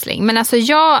inkapsling. Men alltså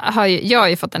jag har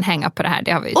ju fått en hänga på det här.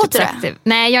 Det har vi ju typ sagt.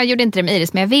 Nej, jag gjorde inte det med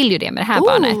Iris, men jag vill ju det med det här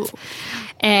barnet.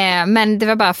 Men det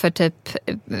var bara för typ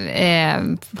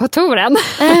på touren.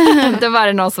 Då var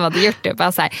det någon som hade gjort det.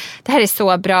 Bara så här, det här är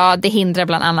så bra, det hindrar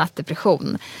bland annat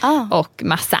depression. Och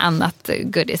massa annat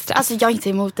goodies. Alltså jag är inte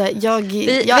emot det. Jag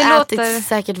har ätit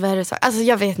säkert värre saker. Alltså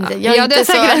jag vet inte. Jag är inte så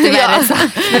säkert ätit värre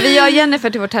saker. Men vi gör Jennifer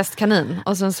till vår testkanin.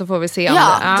 Och sen så får vi se om det.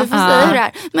 Ja, du får säga hur det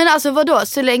är. Men alltså vadå?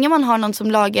 Så länge man har någon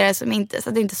som lagar det som inte, så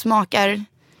att det inte smakar.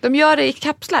 De gör det i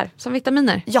kapslar som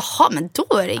vitaminer. Jaha, men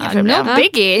då är det inga problem. No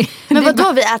biggie. Men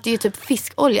vadå, vi äter ju typ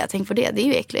fiskolja. Tänk på det, det är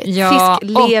ju äckligt. Ja,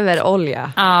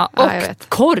 fiskleverolja. Och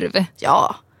korv.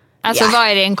 Ja. Alltså vad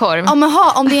är det, en korv?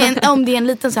 Om det är en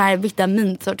liten så här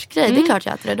vitaminsorts grej, det är klart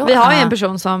jag äter det då. Vi har ju en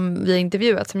person som vi har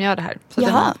intervjuat som gör det här. Så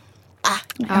jaha.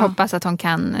 Jag hoppas att hon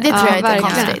kan. Det tror jag inte är verkligen.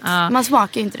 konstigt. Man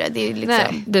smakar ju inte det. Det är liksom.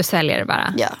 Nej, du säljer det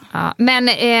bara. Ja. Men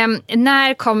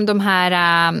när kom de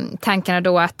här tankarna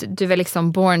då att du är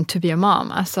liksom born to be a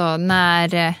mom? Alltså när.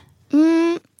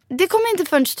 Det kommer inte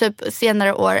förrän typ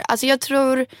senare år. Alltså jag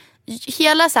tror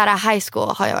hela så här high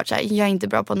school har jag varit så här, jag är inte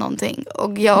bra på någonting.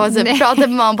 Och jag har så pratat med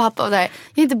mamma och pappa och så här,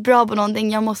 jag är inte bra på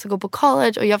någonting. Jag måste gå på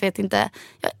college och jag vet inte,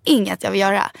 jag har inget jag vill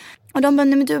göra. Och de bara,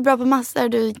 nej men du är bra på massor,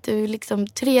 du är liksom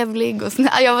trevlig och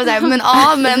snäll. Jag var såhär,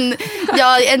 men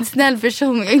jag är en snäll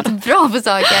person, jag är inte bra på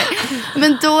saker.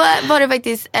 Men då var det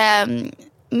faktiskt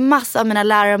massa av mina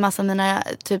lärare, massa av mina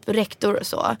typ rektor och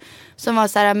så. Som var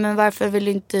såhär, men varför vill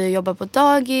du inte jobba på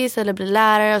dagis eller bli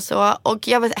lärare och så. Och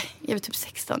jag var typ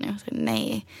 16, jag var såhär,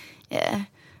 nej.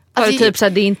 Var det typ såhär,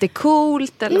 det är inte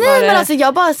coolt? Eller nej var det... men alltså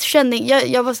jag bara kände,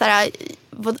 jag var såhär.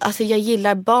 Alltså jag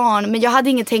gillar barn, men jag hade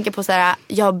inget tänka på såhär,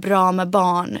 jag är bra med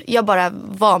barn. Jag bara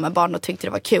var med barn och tyckte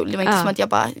det var kul. Det var inte som att jag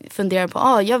bara funderade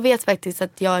på, jag vet faktiskt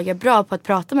att jag är bra på att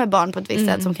prata med barn på ett visst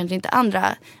sätt som kanske inte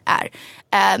andra är.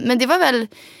 Men det var väl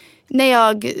när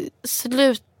jag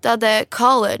slutade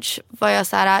college var jag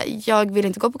såhär, jag vill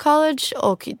inte gå på college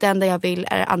och det enda jag vill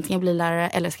är antingen bli lärare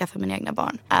eller skaffa mina egna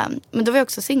barn. Men då var jag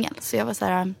också singel, så jag var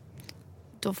såhär,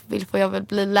 då får jag väl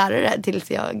bli lärare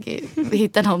tills jag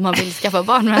hittar någon man vill skaffa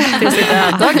barn med. Tills jag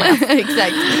hittar Douglas.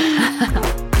 Exakt.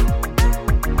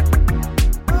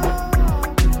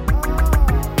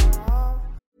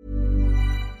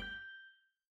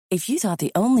 If you thought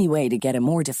the only way to get a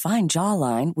more defined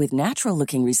jawline with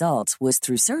natural-looking results was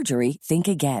through surgery, think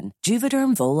again.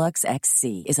 Juvederm Volux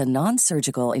XC is a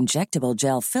non-surgical injectable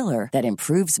gel filler that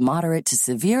improves moderate to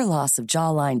severe loss of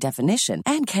jawline definition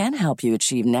and can help you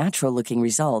achieve natural-looking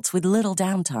results with little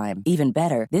downtime. Even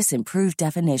better, this improved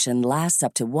definition lasts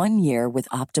up to 1 year with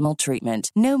optimal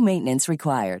treatment. No maintenance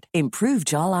required. Improve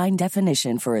jawline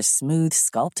definition for a smooth,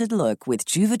 sculpted look with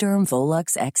Juvederm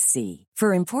Volux XC.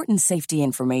 For important safety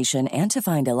information and to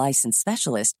find a licensed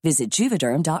specialist, visit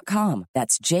Juvederm.com.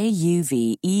 That's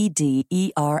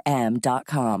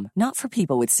JUVEDERM.com. Not for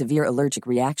people with severe allergic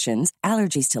reactions,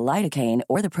 allergies to lidocaine,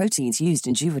 or the proteins used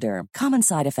in Juvederm. Common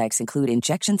side effects include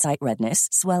injection site redness,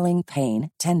 swelling,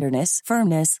 pain, tenderness,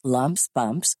 firmness, lumps,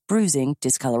 bumps, bruising,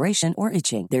 discoloration, or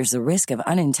itching. There's a risk of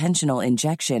unintentional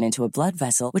injection into a blood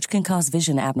vessel, which can cause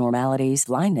vision abnormalities,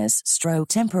 blindness, stroke,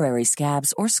 temporary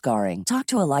scabs, or scarring. Talk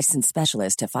to a licensed specialist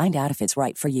to find out if it's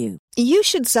right for you. You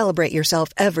should celebrate yourself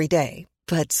every day,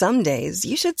 but some days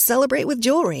you should celebrate with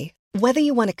jewelry. Whether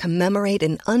you want to commemorate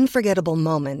an unforgettable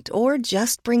moment or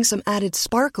just bring some added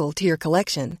sparkle to your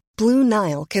collection, Blue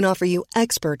Nile can offer you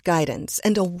expert guidance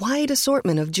and a wide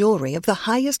assortment of jewelry of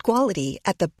the highest quality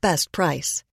at the best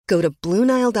price. Go to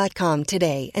BlueNile.com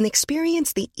today and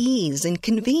experience the ease and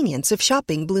convenience of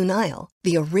shopping Blue Nile,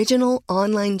 the original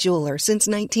online jeweler since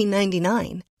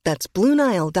 1999. That's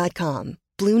BlueNile.com.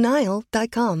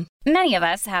 BlueNile.com. Many of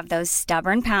us have those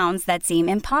stubborn pounds that seem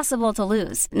impossible to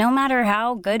lose, no matter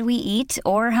how good we eat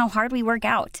or how hard we work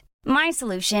out. My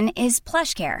solution is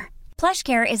PlushCare.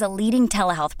 PlushCare is a leading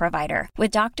telehealth provider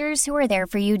with doctors who are there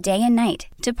for you day and night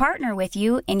to partner with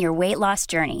you in your weight loss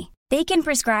journey. They can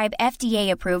prescribe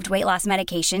FDA-approved weight loss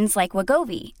medications like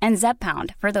Wegovy and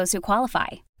Zepbound for those who qualify.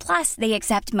 Plus, they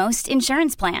accept most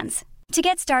insurance plans. To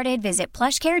get started, visit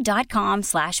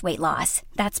plushcare.com/weightloss.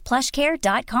 That's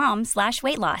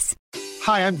plushcare.com/weightloss.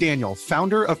 Hi, I'm Daniel,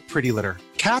 founder of Pretty Litter.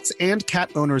 Cats and cat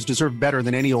owners deserve better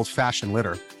than any old-fashioned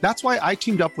litter. That's why I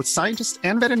teamed up with scientists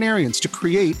and veterinarians to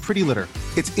create Pretty Litter.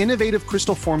 Its innovative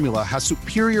crystal formula has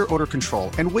superior odor control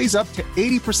and weighs up to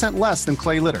 80% less than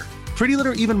clay litter. Pretty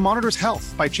Litter even monitors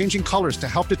health by changing colors to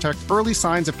help detect early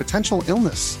signs of potential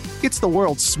illness. It's the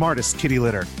world's smartest kitty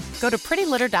litter. Go to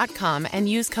prettylitter.com and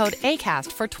use code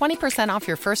ACAST for 20% off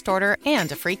your first order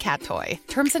and a free cat toy.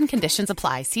 Terms and conditions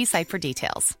apply. See site for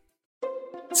details.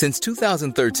 Since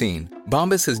 2013,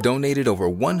 Bombas has donated over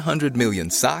 100 million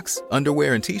socks,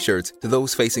 underwear, and T-shirts to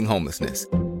those facing homelessness.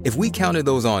 If we counted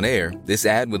those on air, this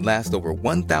ad would last over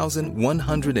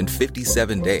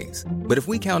 1,157 days. But if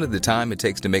we counted the time it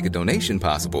takes to make a donation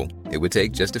possible, it would take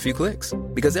just a few clicks.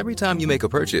 Because every time you make a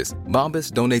purchase,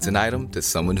 Bombas donates an item to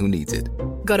someone who needs it.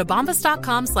 Go to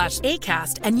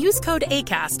bombas.com/ACAST and use code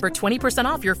ACAST for 20%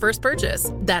 off your first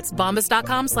purchase. That's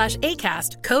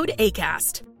bombas.com/ACAST, code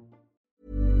ACAST.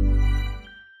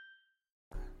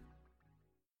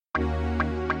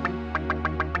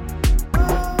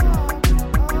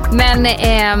 Men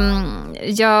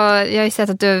jag har ju sett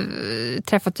att du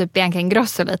träffat typ Bianca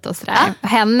Ingrosso lite och sådär.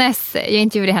 Jag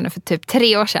intervjuade henne för typ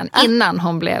 3 år sedan innan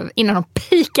hon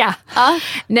pika.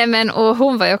 Nej men, och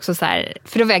hon var ju också så här,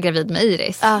 för då var jag gravid med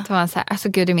Iris. Då var hon så här, alltså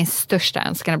gud, det är min största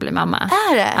önskan att bli mamma.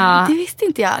 Är det? Ja. Det visste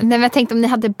inte jag. Nej men jag tänkte om ni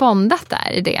hade bondat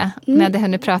där i det. Men jag hade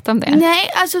hunnit prata om det.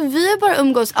 Nej, alltså vi har bara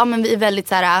umgås, men vi är väldigt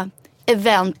så här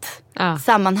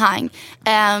event-sammanhang.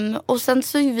 Och sen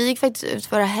så vi gick faktiskt ut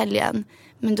förra helgen.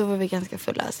 Men då var vi ganska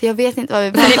fulla. Så jag vet inte vad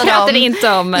vi pratade om. Vi pratade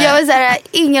inte om... Jag var såhär,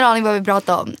 ingen aning vad vi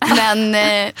pratade om. Men...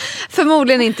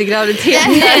 Förmodligen inte graviditet.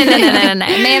 nej.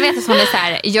 Men jag vet att hon är så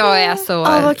här. Jag är så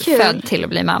född till att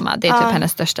bli mamma. Det är typ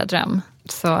hennes största dröm.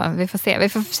 Så vi får se. Vi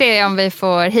får se om vi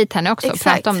får hit henne också och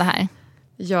prata om det här.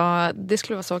 Ja, det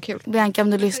skulle vara så kul. Bianca,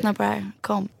 om du lyssnar på det här,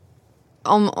 kom.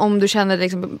 Om du känner dig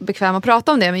liksom bekväm att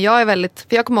prata om det. Men jag är väldigt...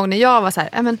 För jag kommer ihåg när jag var så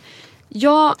här...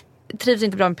 jag trivs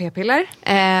inte bra med p-piller.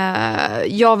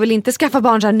 Jag vill inte skaffa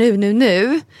barn så här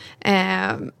nu.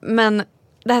 Men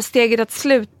det här steget att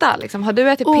sluta, liksom, har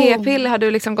du ätit p-piller? Har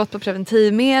du liksom gått på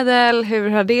preventivmedel? Hur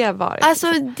har det varit? Alltså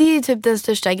det är typ den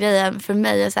största grejen för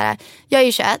mig. Så här, jag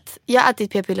är 21. Jag har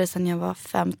ätit p-piller sedan jag var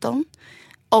 15.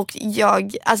 Och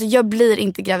jag blir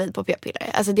inte gravid på p-piller.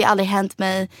 Alltså det har aldrig hänt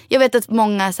mig. Jag vet att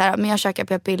många så här, men jag käkar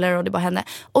p-piller och det bara händer.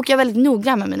 Och jag är väldigt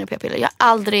noggrann med mina p-piller. Jag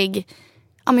har aldrig...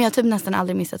 Ja, men jag har typ nästan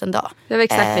aldrig missat en dag. Det var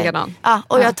exakt likadan. Ja,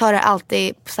 och jag tar det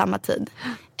alltid på samma tid.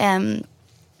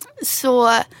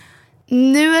 Så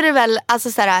nu är det väl,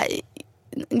 alltså så här,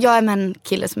 jag är med en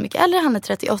kille som är mycket äldre, han är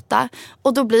 38.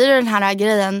 Och då blir det den här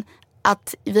grejen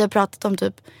att vi har pratat om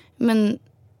typ, men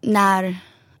när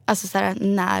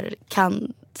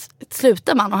kan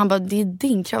slutar man? Och han bara, det är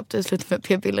din kropp, du slutar med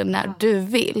p-piller när du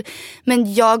vill.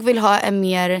 Men jag vill ha en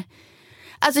mer...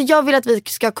 Alltså jag vill att vi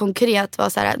ska konkret vara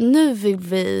så här, nu vill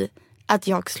vi att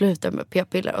jag slutar med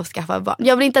p-piller och skaffar barn.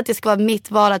 Jag vill inte att det ska vara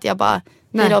mitt val att jag bara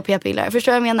vill ha p-piller.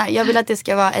 Förstår jag vad jag menar? Jag vill att det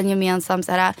ska vara en gemensam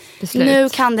så här, nu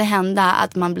kan det hända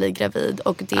att man blir gravid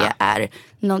och det är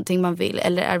någonting man vill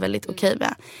eller är väldigt okej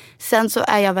med. Sen så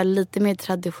är jag väl lite mer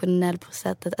traditionell på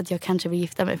sättet att jag kanske vill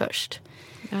gifta mig först.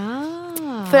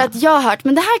 För att jag har hört,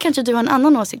 men det här kanske du har en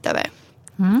annan åsikt över.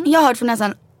 Jag har hört från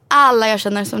nästan alla jag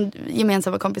känner som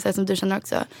gemensamma kompisar som du känner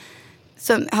också,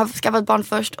 som har skaffat barn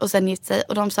först och sen gift sig,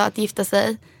 och de sa att gifta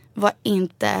sig var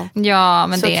inte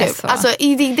men så det kul. är så. Alltså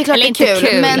det är klart det är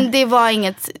kul, men det var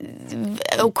inget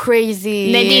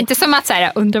crazy. Nej, det är inte som att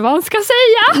säga undrar vad han ska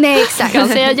säga. Nej, exakt. Ska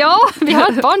säga ja, vi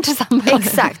har ett barn tillsammans.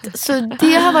 Exakt. Så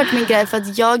det har varit min grej, för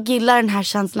att jag gillar den här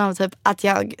känslan av typ att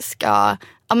jag ska,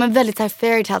 men väldigt så här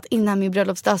fairytale, innan min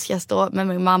bröllopsdag ska jag stå med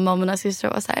min mamma och mina systrar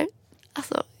och så här,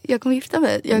 alltså jag kommer gifta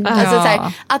mig. Alltså, så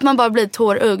här, att man bara blir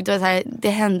tårögd och så här, det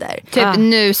händer. Typ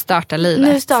nu startar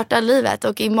livet. Nu startar livet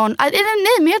och imorgon... Nej,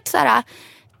 men jag så här,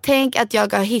 tänk att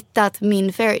jag har hittat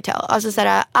min fairytale. Alltså så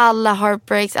här, alla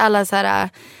heartbreaks, alla så här,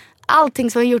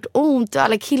 allting som har gjort ont och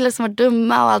alla killar som var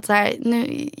dumma och allt så här.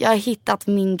 Nu, jag har hittat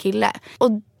min kille.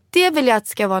 Och det vill jag att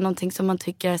ska vara någonting som man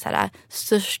tycker är så här,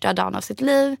 största dagen av sitt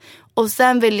liv. Och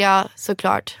sen vill jag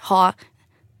såklart ha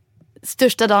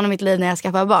största dagen av mitt liv när jag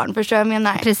skaffar barn. Förstår jag vad jag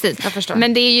menar? Precis. Jag förstår.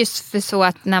 Men det är just för så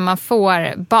att när man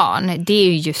får barn, det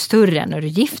är ju större än när du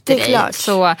gifter dig. Klart.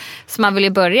 Så man vill ju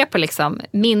börja på liksom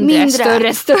mindre.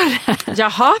 Större.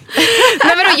 Jaha.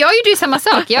 Men vadå, jag gjorde ju samma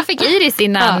sak. Jag fick Iris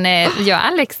innan jag och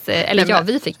Alex,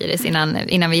 vi fick Iris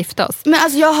innan vi gifte oss. Men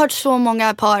alltså jag har hört så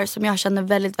många par som jag känner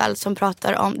väldigt väl som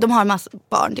pratar om, de har en massa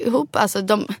barn ihop, alltså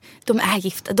de är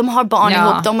gifta, de har barn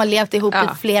ihop, de har levt ihop i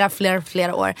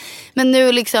flera år. Men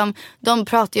nu liksom, de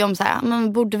pratar ju om så här,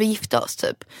 men borde vi gifta oss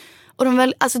typ? Och de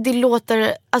väl, alltså det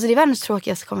låter, alltså det är världens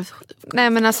tråkigaste konversation. Nej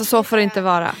men alltså så får det inte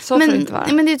vara.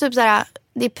 Men det är typ så här,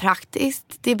 det är praktiskt,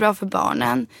 det är bra för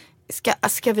barnen.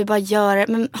 Ska vi bara göra,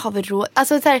 men har vi råd?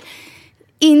 Alltså så här,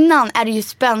 innan är det ju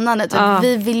spännande typ.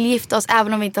 Vi vill gifta oss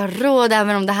även om vi inte har råd,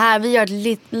 även om det här, vi gör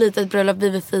ett litet bröllop, vi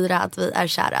vill fira att vi är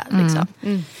kära liksom.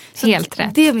 Helt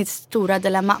rätt. Det är mitt stora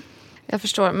dilemma. Jag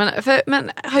förstår,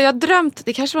 men har jag drömt,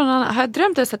 det kanske var någon annan, har jag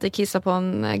drömt att jag kissar på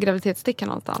en graviditetssticka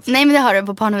någonstans? Nej men det har du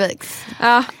på Parneviks.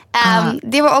 Ja.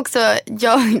 Det var också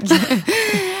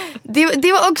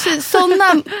det var också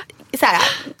sådana såhär,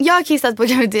 jag har kissat på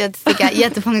graviditetssticka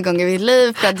jättemånga gånger i mitt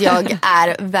liv för att jag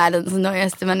är världens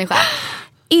nöjigaste människa.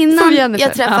 Innan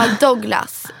jag träffade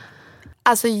Douglas,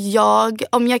 alltså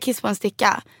om jag kissar på en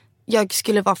sticka, jag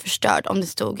skulle vara förstörd om det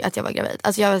stod att jag var gravid.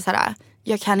 Alltså jag var såhär,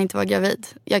 jag kan inte vara gravid.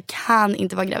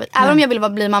 Även om jag ville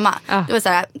bli mamma. Det var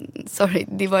såhär, sorry.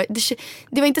 Det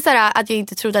var inte såhär att jag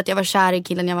inte trodde att jag var kär i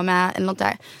killen jag var med eller något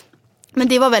där. Men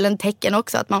det var väl en tecken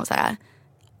också att man var såhär,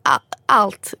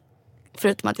 allt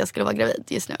förutom att jag skulle vara gravid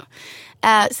just nu.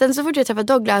 Sen så fort jag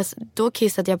träffade Douglas, då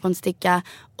kissade jag på en sticka.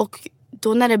 Och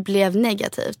då när det blev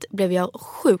negativt blev jag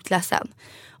sjukt ledsen.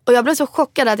 Och jag blev så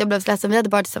chockad att jag blev så ledsen. Vi hade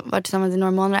bara varit tillsammans i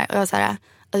några månader. Och jag var såhär,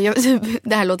 alltså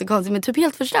det här låter konstigt men typ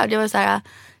helt förstörd. Jag var såhär,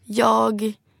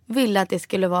 jag ville att det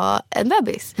skulle vara en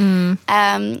bebis.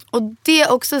 Och det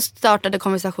också startade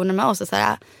konversationen med oss. Och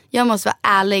såhär, jag måste vara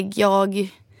ärlig,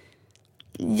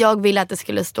 jag ville att det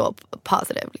skulle stå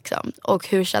positive liksom. Och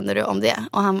hur känner du om det?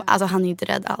 Och han är ju inte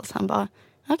rädd alls. Han bara,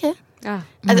 okej.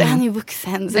 Alltså, han är ju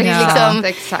vuxen. Så det är liksom,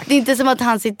 det är inte som att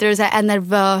han sitter och så här är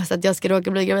nervös att jag ska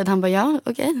råka bli gravid. Han bara,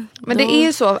 okej. Men det är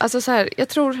ju så, alltså så här,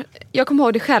 jag kommer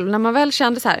ihåg det själv när man väl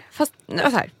kände så här,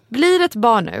 blir det ett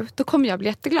barn nu, då kommer jag bli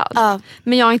jätteglad.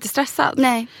 Men jag är inte stressad.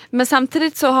 Nej. Men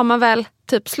samtidigt så har man väl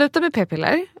typ slutat med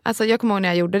p-piller. Alltså jag kommer ihåg när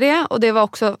jag gjorde det. Och det var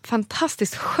också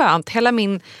fantastiskt skönt.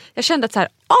 Jag kände att så här,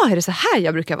 är det så här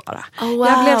jag brukar vara? Wow.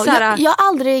 Jag blev så här, jag har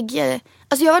aldrig,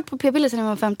 alltså jag har varit på p-piller sedan jag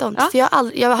var 15. Så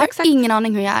jag har ingen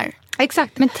aning hur jag är.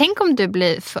 Exakt. Men tänk om du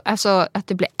blir, alltså att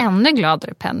du blir ännu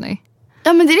gladare, Penny.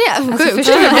 Ja men det är det. Sjukt.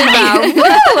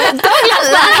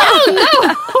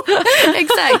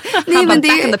 Exakt. Nej men det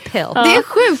är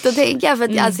sjukt att tänka för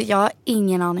att alltså, jag har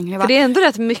ingen aning hur jag var. För det är ändå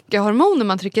rätt mycket hormoner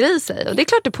man trycker i sig och det är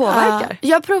klart det påverkar.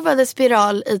 Jag provade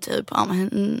spiral i typ 1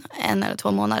 eller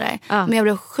 2 månader. Men jag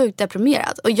blev sjukt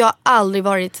deprimerad och jag har aldrig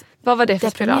varit. Vad var det för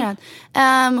spiral?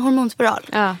 Hormonspiral.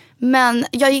 Men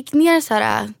jag gick ner så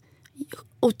här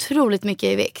otroligt mycket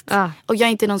i vikt. Och jag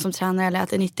är inte någon som tränar eller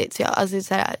äter nyttigt. Så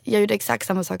jag gjorde exakt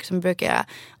samma saker som jag brukar göra.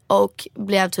 Och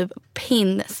blev typ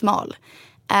pinsmal.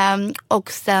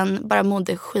 Och sen bara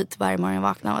mådde skit varje morgon jag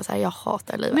vaknade. Och så här, jag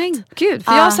hatar livet. Men gud,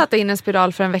 för jag satte in en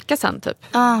spiral för en vecka sedan typ.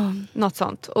 Något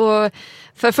sånt. Och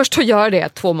för först att göra det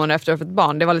 2 månader efter att ha fått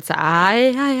barn. Det var lite så här,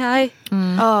 aj. Det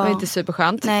var inte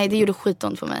superskönt. Nej, det gjorde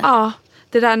skitont för mig.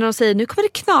 Det där när de säger, nu kommer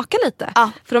det knaka lite.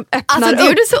 För de öppnar alltså det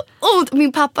gjorde så ont.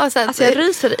 Min pappa sa alltså jag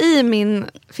ryser i min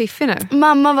fiffi nu.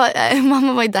 Mamma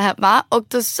var inte hemma. Och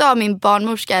då sa min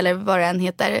barnmorska, eller vad det än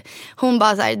heter, hon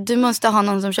bara så här, du måste ha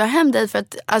någon som kör hem dig. För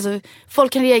att alltså,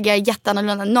 folk kan reagera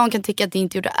jätteannorlunda. Någon kan tycka att det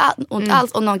inte gjorde ont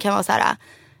alls. Och någon kan vara så här,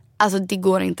 alltså det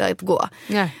går inte att gå.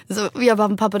 Så jag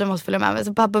bara, pappa du måste följa med mig.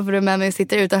 Så pappa följer med mig och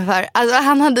sitter utanför. Alltså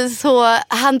han hade så,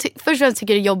 först och främst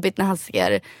tycker det är jobbigt när han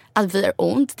ser att vi har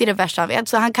ont. Det är det värsta han vet.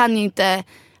 Så han kan ju inte,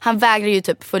 han vägrar ju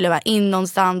typ följa med in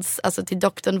någonstans, alltså till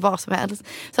doktorn, vad som helst.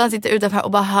 Så han sitter utanför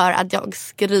och bara hör att jag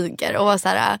skriker och var så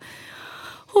här.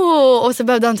 Och så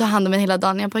behövde han ta hand om mig hela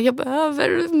dagen. Jag bara, jag behöver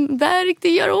verk, det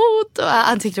gör ont. Och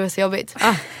han tyckte det var så jobbigt.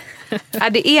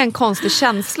 Det är en konstig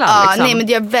känsla liksom. Nej men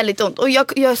det gör väldigt ont. Och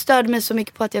jag störde mig så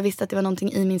mycket på att jag visste att det var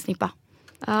någonting i min snippa.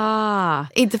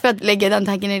 Inte för att lägga den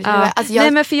tanken i det. Alltså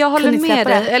nej men för jag håller med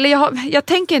dig. Eller jag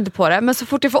tänker inte på det. Men så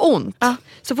fort jag får ont,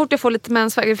 så fort jag får lite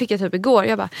mensvärk, det fick jag typ igår.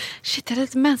 Jag bara, shit jag har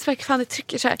lite mensvärk, fan det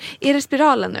trycker så här. Är det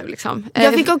spiralen nu liksom?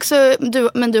 Jag fick också,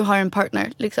 men du har en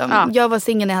partner liksom. Jag var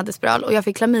singel när jag hade spiral och jag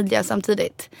fick klamydia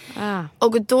samtidigt.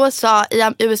 Och då sa,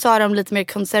 i USA är de lite mer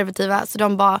konservativa. Så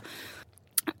de bara,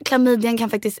 klamydian kan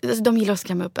faktiskt, alltså de gillar att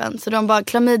skrämma upp en. Så de bara,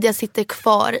 klamydia sitter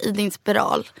kvar i din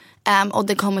spiral. Och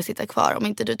det kommer sitta kvar om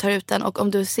inte du tar ut den. Och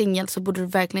om du är singel så borde du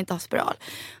verkligen inte ha spiral.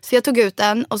 Så jag tog ut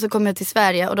den och så kom jag till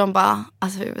Sverige. Och de bara,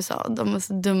 alltså USA, de är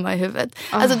så dumma i huvudet.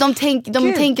 Alltså de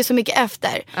tänker så mycket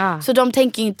efter. Så de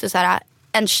tänker inte så här,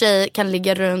 en tjej kan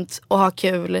ligga runt och ha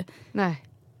kul. Nej.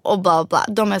 Och bla bla.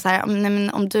 De är så här, nej, men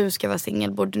om du ska vara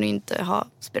singel borde du inte ha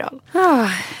spiral.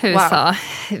 USA.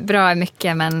 Wow. Bra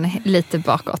mycket men lite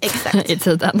bakåt. Exakt. I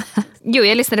tiden. Jo,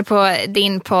 jag lyssnade på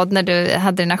din podd när du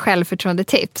hade dina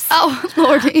självförtroende-tips.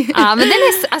 Lordy. Ja, men den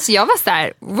är, alltså jag var så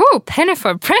här, wow, Penny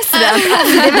for president.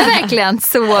 Alltså, det var verkligen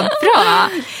så bra.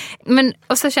 Men,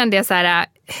 och så kände jag så här,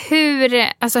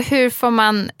 hur får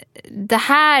man det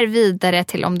här vidare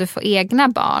till om du får egna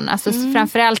barn? Alltså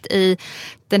framförallt i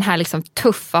den här liksom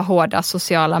tuffa, hårda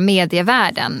sociala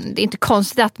medievärlden. Det är inte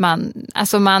konstigt att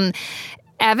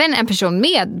även en person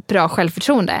med bra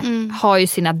självförtroende har ju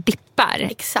sina dippar.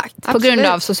 Exakt. På grund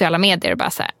av sociala medier.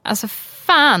 Bara så här, alltså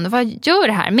fan, vad gör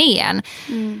det här med en?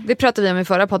 Det pratade vi om i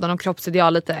förra podden om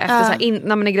kroppsideal lite efter, så här,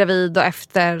 när man är gravid och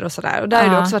efter och sådär. Och där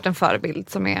har det också varit en förebild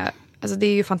som är, alltså det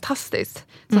är ju fantastiskt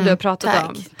som du har pratat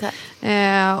om. Tack.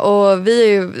 Och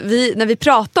vi när vi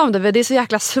pratar om det är så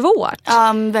jäkla svårt.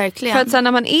 Ja, verkligen. För att sen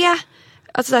när man är,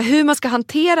 alltså så här, hur man ska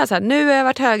hantera så här, nu har jag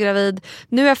varit höggravid,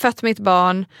 nu har jag fött mitt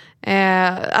barn,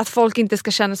 att folk inte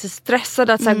ska känna sig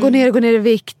stressade att så här, gå ner i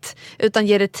vikt, utan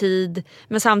ge det tid,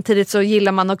 men samtidigt så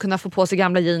gillar man att kunna få på sig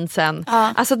gamla jeansen.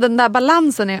 Alltså den där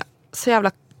balansen är så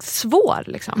jävla svår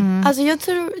liksom. Alltså jag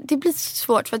tror det blir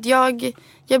svårt för att jag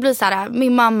blir så här,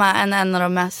 min mamma är en av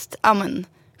de mest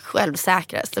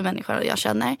självsäkraste människor jag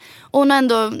känner. Och hon har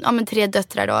ändå 3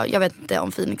 döttrar då. Jag vet inte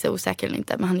om Phoenix är osäker eller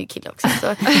inte, men han är ju kille också.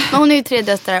 Så. Men hon är ju 3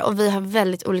 döttrar och vi har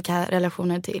väldigt olika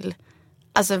relationer till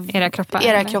era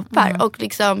kroppar. Och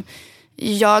liksom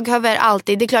jag har väl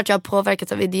alltid, det är klart jag har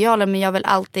påverkats av idealen, men jag har väl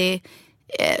alltid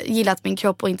gillat min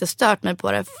kropp och inte stört mig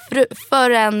på det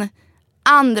förrän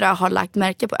andra har lagt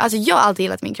märke på. Alltså jag har alltid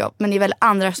gillat min kropp, men det är väl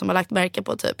andra som har lagt märke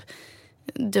på typ,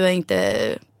 du är inte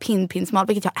pin smal,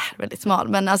 vilket jag är väldigt smal,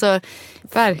 men alltså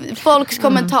folks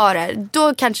kommentarer,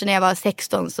 då kanske när jag var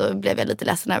 16 så blev jag lite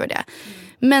ledsen över det.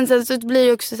 Men sen så blir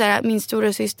det också så här, min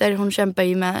stora syster, hon kämpar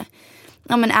ju med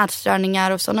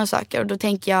ätstörningar och sådana saker, och då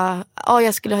tänker jag,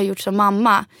 jag skulle ha gjort som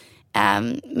mamma,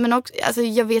 men också, alltså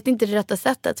jag vet inte det rätta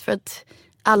sättet, för att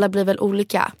alla blir väl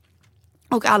olika.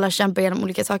 Och alla kämpar genom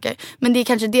olika saker. Men det är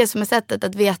kanske det som är sättet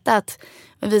att veta att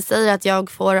vi säger att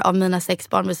jag får av mina 6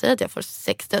 barn, vi säger att jag får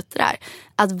 6 döttrar.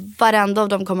 Att varenda av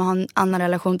dem kommer ha en annan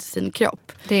relation till sin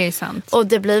kropp. Det är sant. Och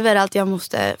det blir väl att jag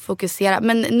måste fokusera.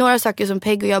 Men några saker som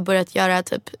Peg och jag har börjat göra,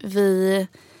 typ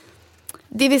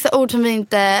det är vissa ord som vi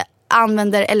inte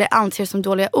använder eller anser som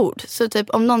dåliga ord. Så typ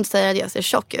om någon säger att jag ser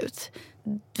tjock ut,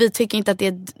 vi tycker inte att det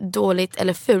är ett dåligt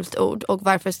eller fult ord. Och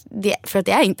varför för att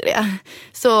det är inte det.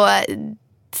 Så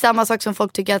samma sak som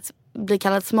folk tycker att bli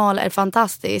kallad smal är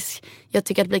fantastisk, jag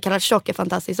tycker att bli kallad tjock är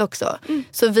fantastiskt också.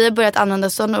 Så vi har börjat använda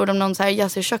sådana ord. Om någon säger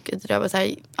jag ser tjock ut, och jag bara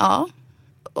säger ja.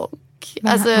 Och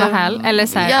alltså, vad härligt. Eller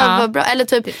så här, vad bra. Eller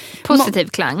typ positiv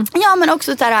klang. Ja, men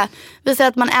också så här, vi säger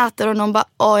att man äter och någon bara,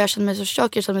 jag känner mig så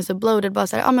tjock, jag känner mig så bloated, bara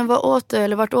så här, men vad åt du,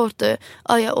 eller vart åt du?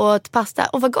 Jag åt pasta,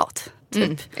 och vad gott.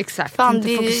 Typ. Exakt, fan,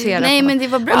 inte fokusera nej, på. Men det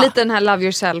var bra. Och lite den här love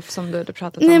yourself som du hade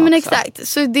pratat om. Nej, men också. exakt.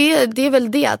 Så det är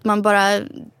väl det, att man bara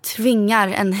tvingar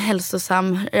en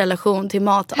hälsosam relation till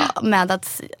mat med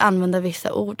att använda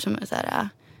vissa ord som är så här,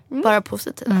 bara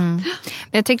positiva.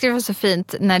 Jag tyckte det var så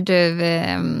fint när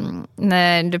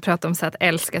du pratade om så att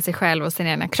älska sig själv och sin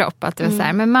egna kropp, att det var så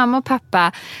här, men mamma och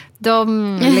pappa,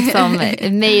 de liksom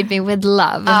made me with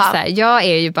love. Så här, jag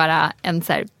är ju bara en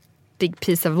så här big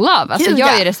piece of love. Alltså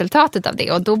jag är resultatet av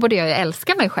det, och då borde jag ju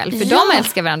älska mig själv, för de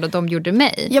älskar varandra och de gjorde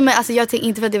mig. Ja, men alltså jag tänker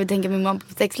inte för att jag vill tänka min mamma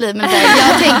på sexliv, men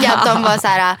jag tänker att de var så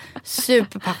här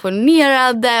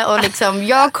superpassionerade, och liksom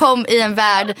jag kom i en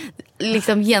värld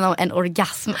liksom genom en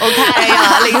orgasm, och här är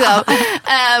jag liksom.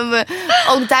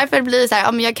 Och därför blir det så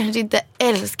här, jag kanske inte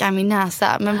älskar min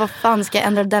näsa, men vad fan ska jag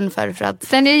ändra den för att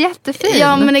den är jättefin.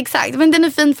 Ja, men exakt, men den är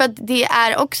fin för att det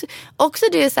är också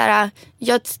det är så här,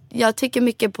 jag tycker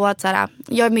mycket på att så här,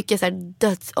 jag har mycket så här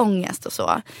dödsångest och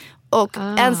så. Och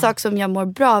en sak som jag mår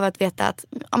bra av att veta att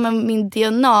min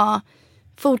DNA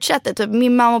fortsätter. Typ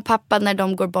min mamma och pappa när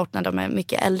de går bort, när de är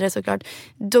mycket äldre såklart,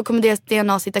 då kommer deras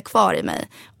DNA sitta kvar i mig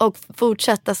och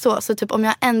fortsätta så. Så typ om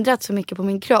jag har ändrat så mycket på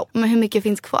min kropp, men hur mycket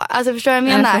finns kvar? Alltså förstår jag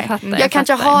vad jag menar? Jag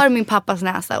kanske har min pappas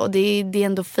näsa och det är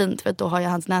ändå fint för att då har jag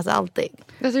hans näsa alltid.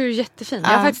 Jag tycker det är jättefint.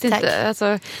 Jag faktiskt inte,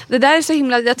 alltså, det där är så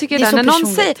himla, jag tycker det är när någon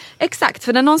säger, exakt,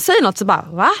 för när någon säger något så bara,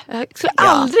 va? Jag skulle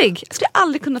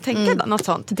aldrig kunna tänka något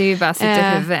sånt. Det är ju bara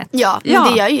sitter i huvudet. Ja, men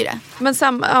det gör ju det. Men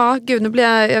gud, nu blir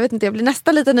jag vet inte, jag blir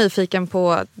nästan lite nyfiken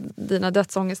på dina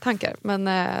dödsångesttankar. Men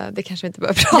det kanske vi inte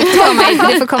behöver prata om.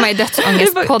 Det får komma i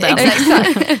dödsångestpodden.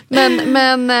 Exakt.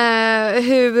 Men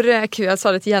hur, kul, jag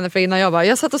sa det till Jennifer innan,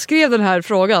 jag satt och skrev den här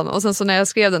frågan. Och sen så när jag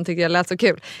skrev den tyckte jag det lät så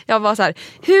kul. Jag var så här,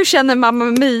 hur känner mamma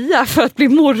Mia för att bli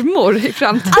mormor i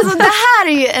framtiden? Alltså det här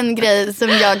är ju en grej som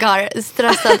jag har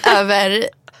stressat över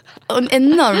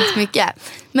enormt mycket.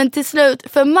 Men till slut,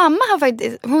 för mamma har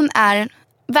faktiskt, hon är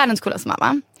världens coolaste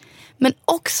mamma. Men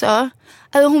också,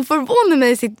 alltså hon förvånar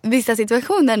mig i vissa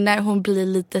situationer när hon blir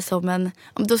lite som en,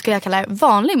 då skulle jag kalla det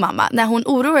vanlig mamma. När hon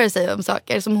oroar sig om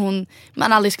saker som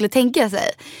man aldrig skulle tänka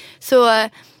sig. Så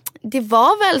det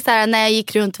var väl så här, när jag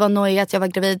gick runt och var nöjd att jag var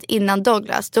gravid innan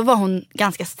Douglas. Då var hon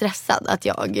ganska stressad att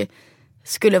jag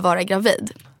skulle vara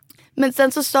gravid. Men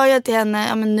sen så sa jag till henne,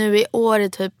 ja men nu i år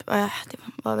typ, det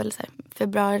var väl så här,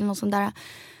 februari eller något sånt där.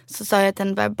 Så sa jag till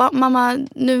henne, mamma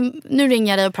nu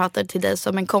ringer jag dig och pratar till dig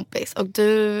som en kompis. Och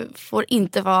du får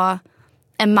inte vara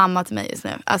en mamma till mig just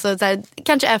nu. Alltså så här,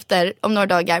 kanske efter om några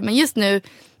dagar. Men just nu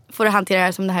får du hantera det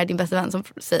här som det här är din bästa vän som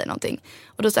säger någonting.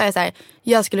 Och då sa jag så här,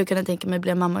 jag skulle kunna tänka mig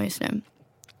bli en mamma just nu.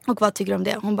 Och vad tycker du om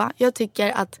det? Hon bara, jag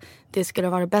tycker att det skulle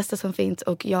vara det bästa som finns.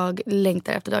 Och jag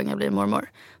längtar efter dagen jag blir mormor.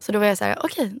 Så då var jag så här,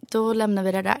 okej, då lämnar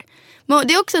vi det där. Men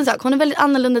det är också en sak, hon är väldigt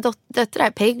annorlunda döttrar.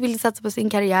 Peg vill satsa på sin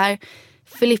karriär.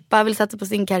 Filippa vill satsa på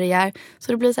sin karriär.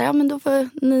 Så det blir så här, ja men då får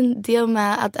ni deal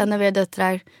med att en av era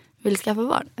döttrar vill skaffa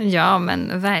barn. Ja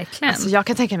men verkligen. Alltså jag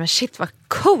kan tänka mig, shit vad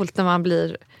coolt när man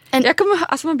blir...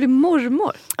 man blir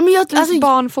mormor. Men alltså,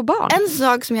 barn får barn. En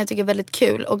sak som jag tycker är väldigt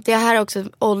kul, och det här är också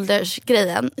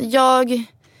åldersgrejen.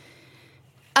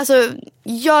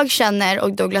 Jag känner,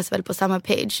 och Douglas väl på samma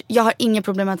page, jag har inga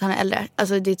problem med att han är äldre.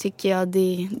 Alltså det tycker jag,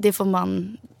 det får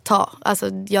man ta. Alltså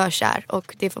jag är kär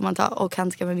och det får man ta. Och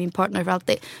han ska vara min partner för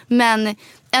alltid. Men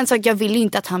en sak, jag vill ju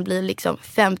inte att han blir liksom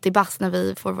 50 bast när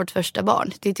vi får vårt första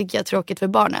barn. Det tycker jag är tråkigt för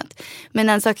barnet. Men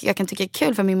en sak jag kan tycka är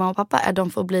kul för min mamma och pappa är att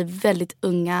de får bli väldigt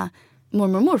unga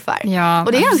mormor och morfar. Ja,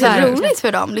 och det är ganska roligt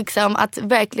för dem liksom, att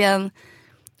verkligen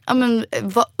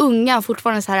vara unga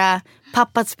fortfarande så här.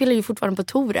 Pappa spelar ju fortfarande på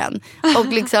touren. Och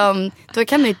liksom, då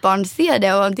kan mitt barn se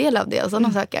det och vara en del av det och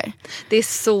sådana saker. Det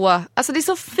är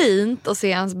så fint att se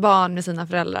ens barn med sina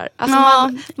föräldrar. Alltså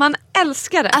man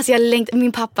älskar det. Alltså jag längtar,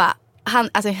 min pappa, han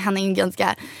är ju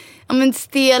ganska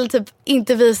stel, typ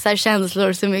inte visar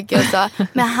känslor så mycket och så.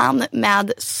 Men han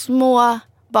med små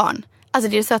barn, alltså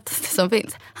det är det sötaste som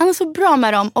finns. Han är så bra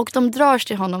med dem och de drar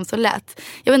till honom så lätt.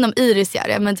 Jag vet inte om Iris gör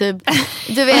det, men typ,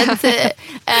 du vet...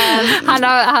 han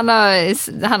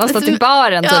har stått i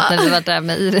baren typ när du var där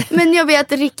med Iris. Men jag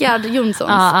vet Rickard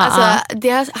Jonssons, alltså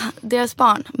deras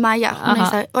barn, Maja, hon är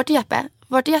så här, vart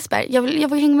är Jesper? Jag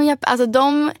vill hänga med Jesper. Alltså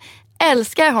de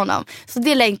älskar honom. Så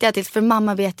det längtar jag till, för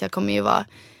mamma vet jag kommer ju vara...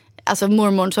 Alltså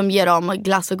mormor som ger dem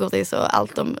glass och godis och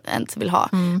allt de ens vill ha.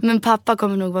 Men pappa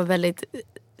kommer nog vara väldigt...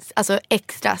 Alltså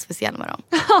extra speciell med dem.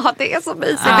 Ja, det är så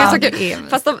mysigt. Det är så kul.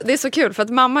 Fast det är så kul för att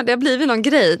mamma, det har blivit någon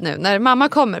grej nu. När mamma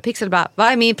kommer, Pixel bara, vad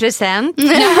är min present?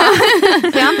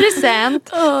 Jag har en present.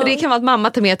 För det kan vara att mamma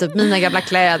tar med typ mina gamla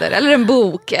kläder. Eller en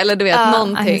bok. Eller du vet,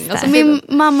 någonting. Och så min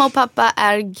mamma och pappa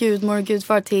är gudmor och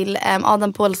gudfar till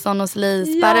Adam Paulsson och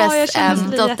Celie Sparres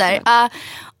dotter.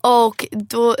 Och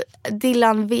då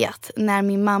Dylan vet när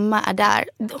min mamma är där.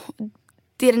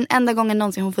 Det är den enda gången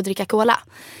någonsin hon får dricka cola.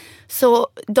 Så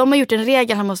de har gjort en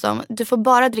regel här hos dem. Du får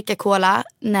bara dricka cola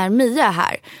när Mia är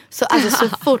här. Så alltså så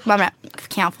fort mamma,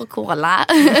 kan jag få cola?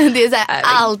 Det är så här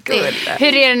alltid.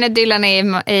 Hur är det när Dylan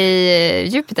är i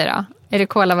Jupiter då? Är det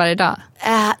cola varje dag?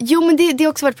 Jo, men det har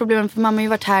också varit problem för mamma har ju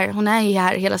varit här. Hon är ju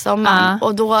här hela sommaren.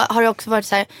 Och då har det också varit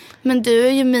så här, men du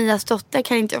är ju Mias dotter,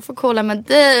 kan inte jag få cola med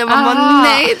dig? Och man bara,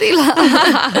 nej Dylan.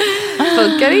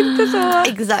 Funkar inte så.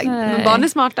 Exakt. Men barn är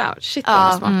smarta. Shit,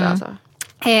 barn är smarta alltså.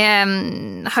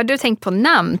 Har du tänkt på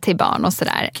namn till barn och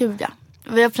sådär? Gud ja.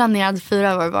 Vi har planerat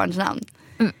 4 av våra barns namn.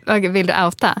 Vill du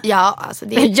outa? Ja, alltså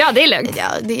det är lugnt. Ja,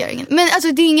 det gör inget. Men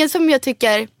alltså det är ingen som jag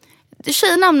tycker...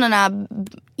 Tjejnamnen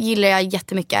gillar jag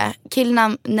jättemycket.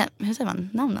 Hur säger man?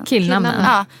 Namnen? Killnamnen.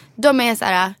 Ja, de är så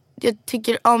här... Jag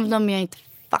tycker om dem, men jag är inte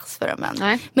fast för dem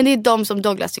än. Men det är de som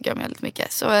Douglas tycker om väldigt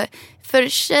mycket. Så för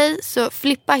tjej så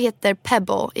Flippa heter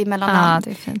Pebble i mellannamn.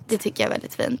 Det är fint. Det tycker jag är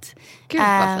väldigt fint. Gud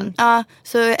vad fint. Ja,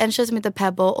 så en tjej som heter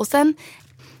Pebble och sen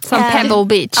som Pebble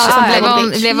Beach.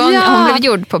 Hon blev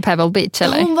gjord på Pebble Beach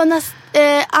eller? Hon var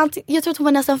jag tror att hon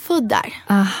var nästan född där.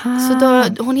 Så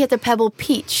då, hon heter Pebble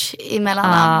Peach i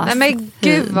mellannamn. Nej men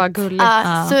gud vad gulligt.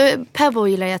 Så Pebble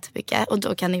gillar jag jättemycket. Och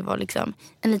då kan det vara liksom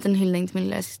en liten hyllning till min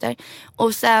lilla syster.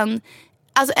 Och sen,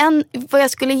 alltså vad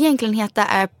jag skulle egentligen heta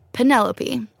är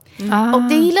Penelope. Och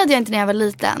det gillade jag inte när jag var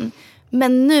liten.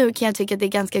 Men nu kan jag tycka att det är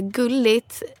ganska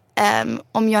gulligt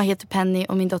om jag heter Penny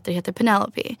och min dotter heter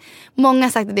Penelope. Många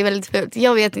har sagt att det är väldigt fult.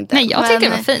 Jag vet inte. Nej, jag tycker det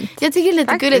var fint. Jag tycker det är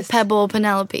lite gulligt, Pebble och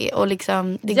Penelope. Och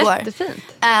liksom, det går. Jättefint.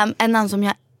 En namn som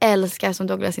jag älskar som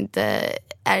Douglas inte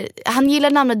är. Han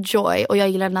gillar namnet Joy och jag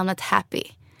gillar namnet Happy.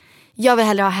 Jag vill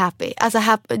hellre ha Happy. Alltså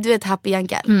du vet Happy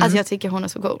Jankel. Alltså jag tycker hon är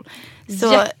så cool.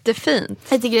 Så, jättefint.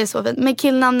 Jag tycker det är så fint. Men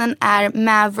killnamnen är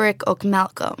Maverick och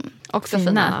Malcolm. Också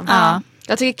fina.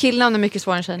 Jag tycker killnamn är mycket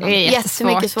svårare än tjejnamn.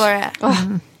 Jättemycket svårare.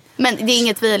 Men det är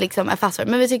inget vi liksom är fast för.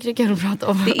 Men vi tycker det är kul att prata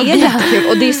om. Det är jättekul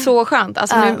och det är så skönt.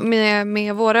 Alltså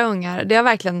med våra ungar. Vi har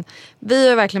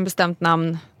verkligen bestämt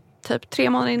namn typ 3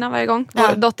 månader innan varje gång.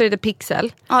 Vår dotter heter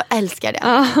Pixel. Ja, älskar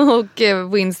det. Och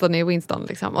Winston är Winston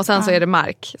liksom. Och sen så är det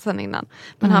Mark sen innan.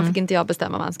 Men han fick inte jag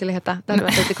bestämma vad han skulle heta. Det hade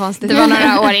varit lite konstigt. Det var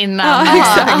några år innan.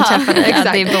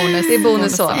 Exakt. Det är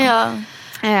bonus så. Ja.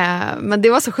 Men det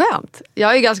var så skönt. Jag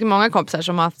har ju ganska många kompisar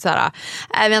som har haft så här: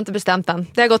 vi har inte bestämt än.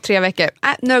 Det har gått 3 veckor.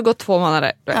 Nu har det gått 2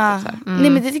 månader. Nej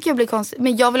men det tycker jag blir konstigt.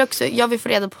 Men jag vill få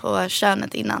reda på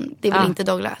könet innan. Det vill inte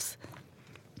Douglas.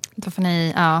 Då får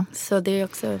ni, Så det är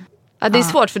också. Ja, det är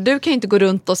svårt för du kan ju inte gå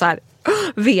runt och så här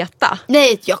veta.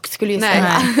 Nej, jag skulle ju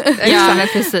säga. Ja, men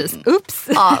precis. Oops.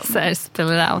 Så här, spill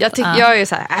it out. Jag är ju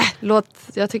så här,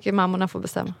 jag tycker mammorna får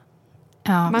bestämma.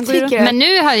 Ja. Men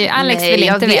nu har ju Alex vill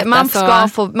inte veta. Man ska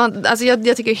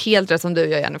jag tycker helt rätt som du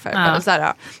gör, Jennifer. Så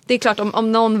här, det är klart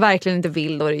om någon verkligen inte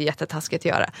vill, då är det jättetaskigt att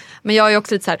göra. Men jag är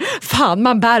också lite så här, fan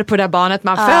man bär på det där barnet,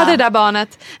 man föder det där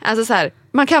barnet. Alltså så här,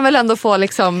 man kan väl ändå få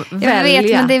liksom välja. Jag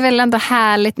vet, men det är väl ändå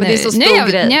härligt nu. Men det är så stor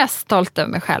grej. Nu är jag stolt över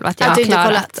mig själv att jag har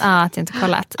klarat. Att jag inte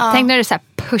kollat. Tänk när du så här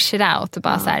push it out och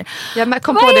bara så här. Jag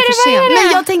kom på det för sent.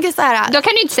 Men jag tänker så här. Då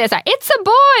kan du inte säga så här, it's a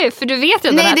boy, för du vet ju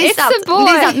att det är sant. It's a boy.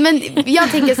 Det är sant. Men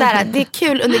jag tänker så här, det är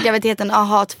kul under graviditeten att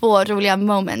ha 2 roliga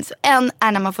moments. En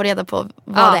är när man får reda på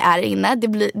vad det är inne.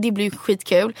 Det blir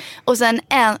skitkul. Och sen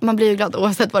man blir ju glad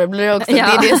oavsett vad det blir också. Det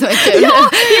är det som är kul. Ja,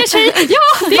 det är en tjej. Ja,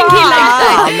 det är en kille.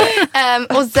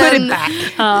 Och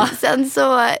sen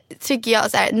så tycker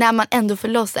jag så här, när man ändå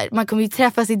förlossar, man kommer ju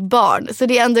träffa sitt barn. Så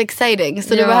det är ändå exciting.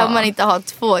 Så då behöver man inte ha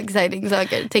 2 exciting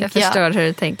saker, tänker jag.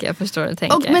 Förstår hur du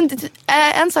tänker. Men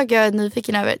en sak jag är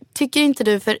nyfiken över. Tycker inte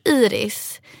du för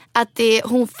Iris att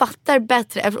hon fattar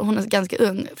bättre, hon är ganska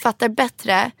ung, fattar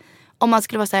bättre om man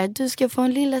skulle vara så här, du ska få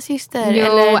en lilla syster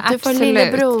eller du får en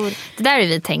lillebror. Det där har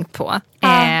vi tänkt på.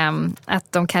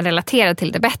 Att de kan relatera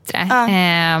till det bättre.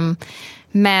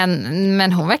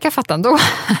 Men hon verkar fatta ändå.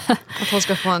 Att hon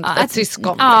ska få ett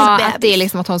syskon. Ja, att det är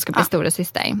liksom att hon ska bli stora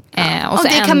syster. Och så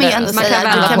det kan man ju ändå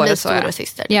säga. Du kan bli stora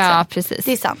syster. Liksom. Ja, precis.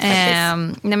 Det är sant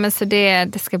faktiskt. Nej, men så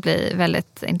det ska bli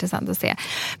väldigt intressant att se.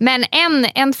 Men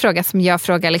en fråga som jag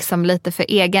frågar liksom lite för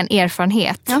egen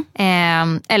erfarenhet.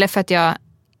 Eller för att jag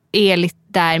är lite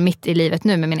där mitt i livet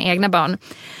nu med mina egna barn.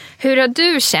 Hur har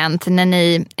du känt när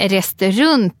ni reste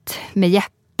runt med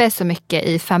Jeppe så mycket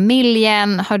i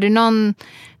familjen? Har du någon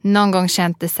gång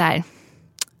känt det så här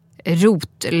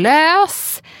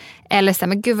rotlös? Eller så här,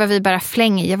 men gud vad vi bara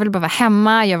flänger. Jag vill bara vara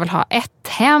hemma, jag vill ha ett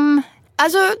hem.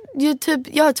 Alltså,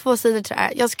 jag har 2 sidor till det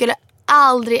här. Jag skulle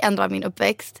aldrig ändra min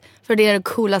uppväxt. För det är den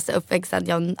coolaste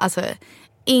uppväxten.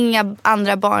 Inga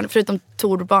andra barn, förutom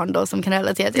Tor-barn då, som kan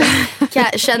relatera till.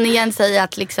 Känner igen sig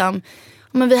att liksom,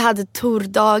 men vi hade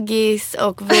Tor-dagis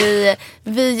och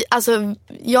vi alltså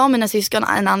jag och mina syskon,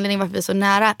 en anledning varför vi är så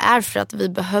nära är för att vi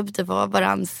behövde vara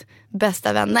varans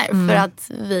bästa vänner för att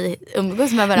vi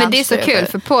umgås med varandra. Men det är så kul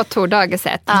för på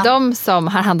Tor-dagiset, de som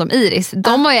har hand om Iris,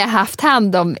 de har ju haft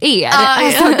hand om er.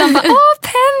 Alltså, de bara,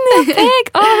 Penny,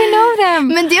 Peg, we know them.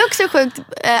 Men det är också sjukt,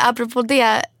 apropå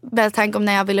det, med tanke om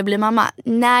när jag ville bli mamma.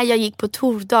 När jag gick på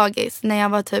Tor-dagis, när jag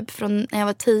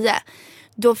var 10,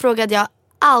 då frågade jag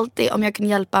alltid om jag kunde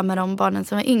hjälpa med de barnen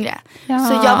som var yngre.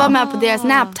 Så jag var med på deras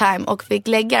nap time och fick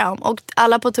lägga dem. Och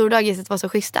alla på tordagiset var så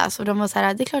schyssta. Så de var så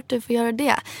här, det är klart du får göra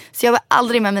det. Så jag var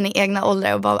aldrig med mina egna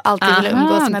åldrar och bara alltid ville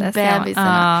umgås med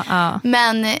bebisarna.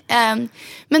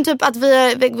 Men typ att vi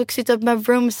har vuxit upp med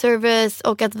room service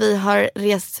och att vi har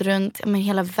rest runt med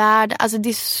hela världen. Alltså det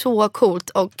är så coolt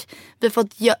och vi har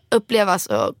fått uppleva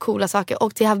så coola saker.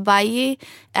 Och till Hawaii.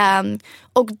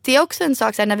 Och det är också en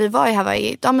sak så här, när vi var i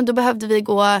Hawaii. Men då behövde vi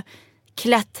gå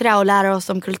klättra och lära oss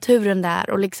om kulturen där.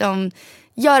 Och liksom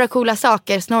göra coola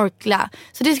saker, snorkla.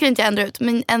 Så det skulle inte jag ändra ut.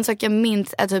 Men en sak jag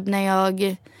minns är typ när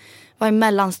jag var i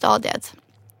mellanstadiet.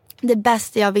 Det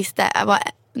bästa jag visste var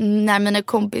när mina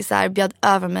kompisar bjöd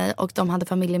över mig och de hade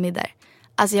familjemiddag.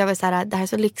 Alltså jag var så här, det här är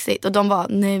så lyxigt. Och de var,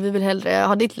 nej vi vill hellre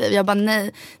ha ditt liv. Jag bara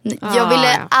nej. Jag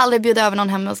ville aldrig bjuda över någon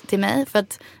hemma till mig. För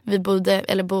att vi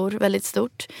bor väldigt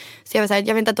stort. Så jag var så här,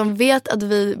 jag vill inte att de vet att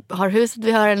vi har huset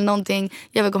vi har eller någonting.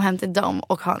 Jag vill gå hem till dem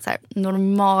och ha en så här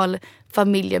normal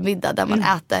familjemiddag. Där man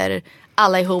äter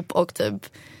alla ihop och typ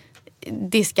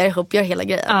diskar ihop, gör hela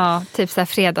grejen. Ja, typ så här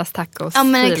fredagstacos. Ja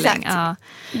men exakt. Ja.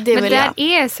 Men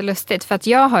det är så lustigt för att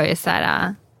jag har ju så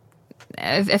här,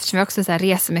 eftersom jag också så här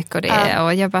reser mycket och det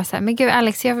och jag bara så här, men gud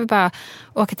Alex, jag vill bara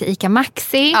åka till Ica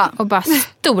Maxi och bara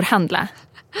storhandla.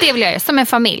 Det vill jag göra som en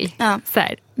familj. Så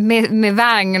här, med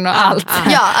vagn och allt.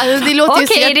 Ja, alltså det låter ju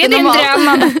så okej, det är din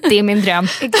dröm. Det är min dröm.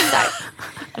 Exakt.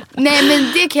 Nej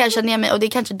men det kan jag känna igen mig. Och det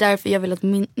är kanske därför jag vill att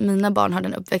mina barn har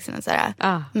den uppväxten så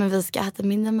här. Men vi ska äta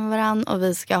middag med varandra. Och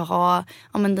vi ska ha,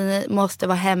 ni måste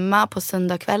vara hemma på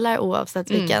söndagskvällar.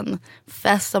 Oavsett vilken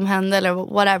fest som händer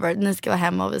eller whatever. Ni ska vara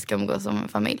hemma och vi ska umgås som en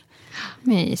familj.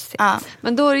 Mysigt.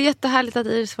 Men då är det jättehärligt att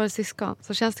Iris var syskon.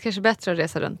 Så känns det kanske bättre att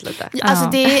resa runt lite. Alltså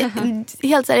det är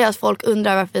helt seriöst. Folk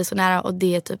undrar varför vi är så nära. Och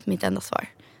det är typ mitt enda svar.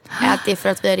 Att det är för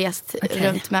att vi har rest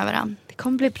runt med varandra. Det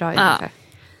kommer bli bra ungefär.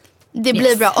 Det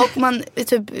blir bra. Och man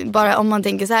typ bara om man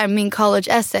tänker så här, min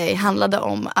college essay handlade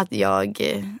om att jag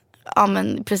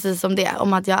precis som det,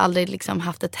 om att jag aldrig liksom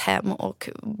haft ett hem och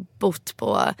bott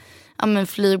på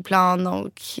flygplan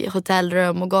och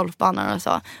hotellrum och golfbanor och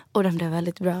så. Och den blev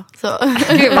väldigt bra. Så.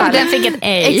 Den fick ett A.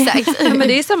 Exakt. Men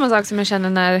det är samma sak som jag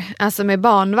känner alltså med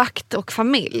barnvakt och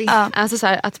familj. Alltså så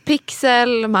här, att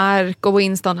Pixel, Mark och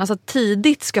Winston alltså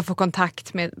tidigt ska få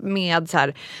kontakt med så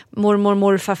här, mormor,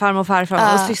 morfar, farmor,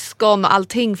 farfar och syskon och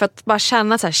allting för att bara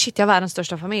känna så här, shit, jag är världens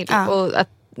största familj. Och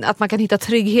att man kan hitta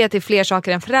trygghet i fler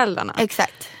saker än föräldrarna.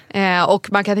 Exakt.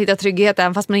 Och man kan hitta trygghet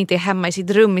även fast man inte är hemma i sitt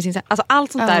rum. Alltså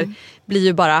allt sånt där blir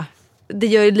ju bara... Det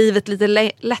gör ju livet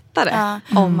lite lättare.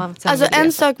 Om man alltså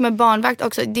en sak med barnvakt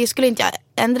också. Det skulle inte jag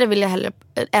ändra vilja hellre...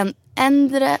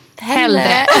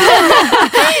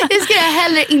 Det skulle jag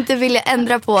heller inte vilja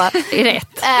ändra på.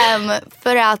 Rätt.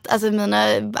 För att alltså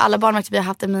alla barnvakter vi har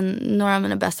haft är några av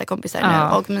mina bästa kompisar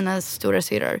nu. Och mina stora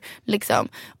syrror liksom.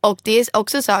 Och det är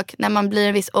också sak när man blir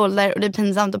en viss ålder. Och det är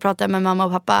pinsamt att prata med mamma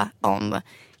och pappa om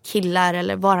killar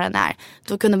eller vad det är.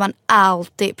 Då kunde man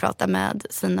alltid prata med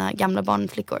sina gamla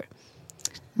barnflickor.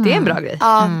 Det är en bra grej.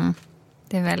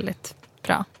 Det är väldigt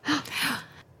bra.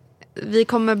 Vi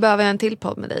kommer behöva en till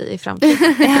podd med dig i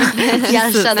framtiden.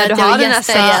 Jag känner att jag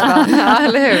gästar igen. Ja,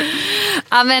 eller hur?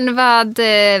 Ja, men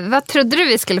vad trodde du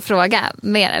vi skulle fråga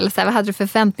mer? Eller så här, vad hade du för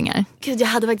förväntningar? Gud, jag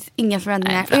hade faktiskt inga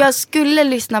förväntningar. Och jag skulle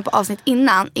lyssna på avsnitt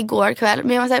innan igår kväll.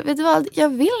 Men jag var så här, vet du vad? Jag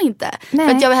vill inte. Nej.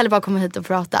 För att jag vill hellre bara komma hit och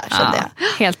prata, kände jag.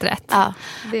 Helt rätt.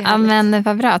 Ja, men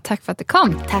vad bra. Tack för att du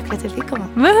kom. Tack för att jag fick komma.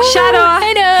 Tja då!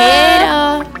 Hej då! Hej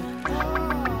då!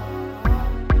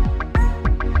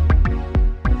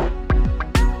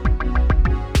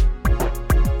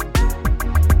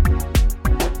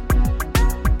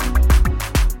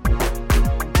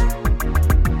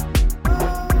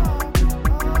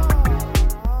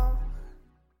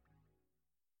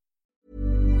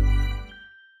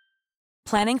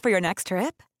 Planning for your next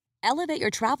trip? Elevate your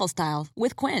travel style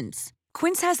with Quince.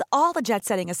 Quince has all the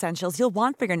jet-setting essentials you'll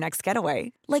want for your next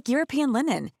getaway, like European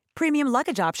linen, premium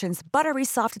luggage options, buttery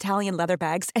soft Italian leather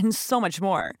bags, and so much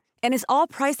more. And is all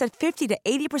priced at 50 to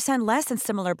 80% less than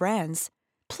similar brands.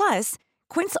 Plus,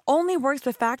 Quince only works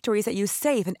with factories that use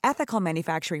safe and ethical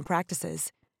manufacturing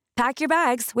practices. Pack your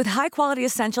bags with high-quality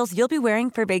essentials you'll be wearing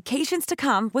for vacations to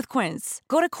come with Quince.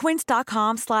 Go to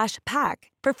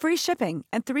quince.com/pack for free shipping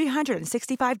and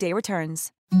 365-day returns.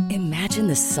 Imagine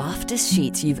the softest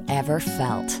sheets you've ever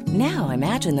felt. Now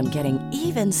imagine them getting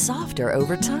even softer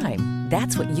over time.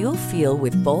 That's what you'll feel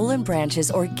with Boll &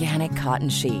 Branch's organic cotton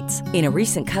sheets. In a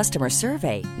recent customer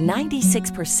survey,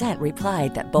 96%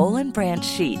 replied that Boll & Branch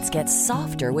sheets get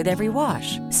softer with every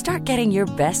wash. Start getting your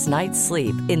best night's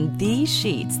sleep in these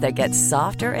sheets that get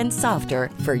softer and softer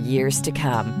for years to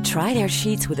come. Try their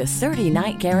sheets with a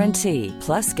 30-night guarantee.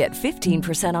 Plus, get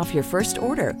 15% off your first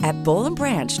order at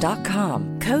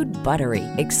bollandbranch.com. Code BUTTERY.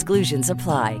 Exclusions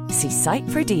apply. See site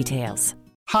for details.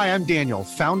 Hi, I'm Daniel,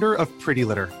 founder of Pretty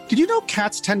Litter. Did you know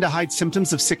cats tend to hide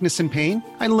symptoms of sickness and pain?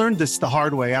 I learned this the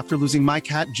hard way after losing my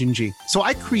cat, Gingy. So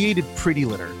I created Pretty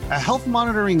Litter, a health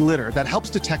monitoring litter that helps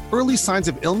detect early signs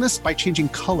of illness by changing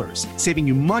colors, saving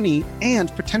you money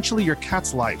and potentially your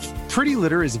cat's life. Pretty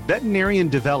Litter is veterinarian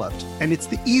developed, and it's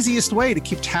the easiest way to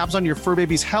keep tabs on your fur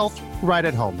baby's health right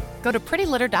at home. Go to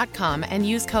prettylitter.com and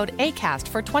use code ACAST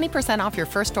for 20% off your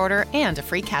first order and a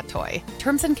free cat toy.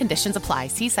 Terms and conditions apply.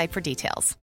 See site for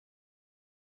details.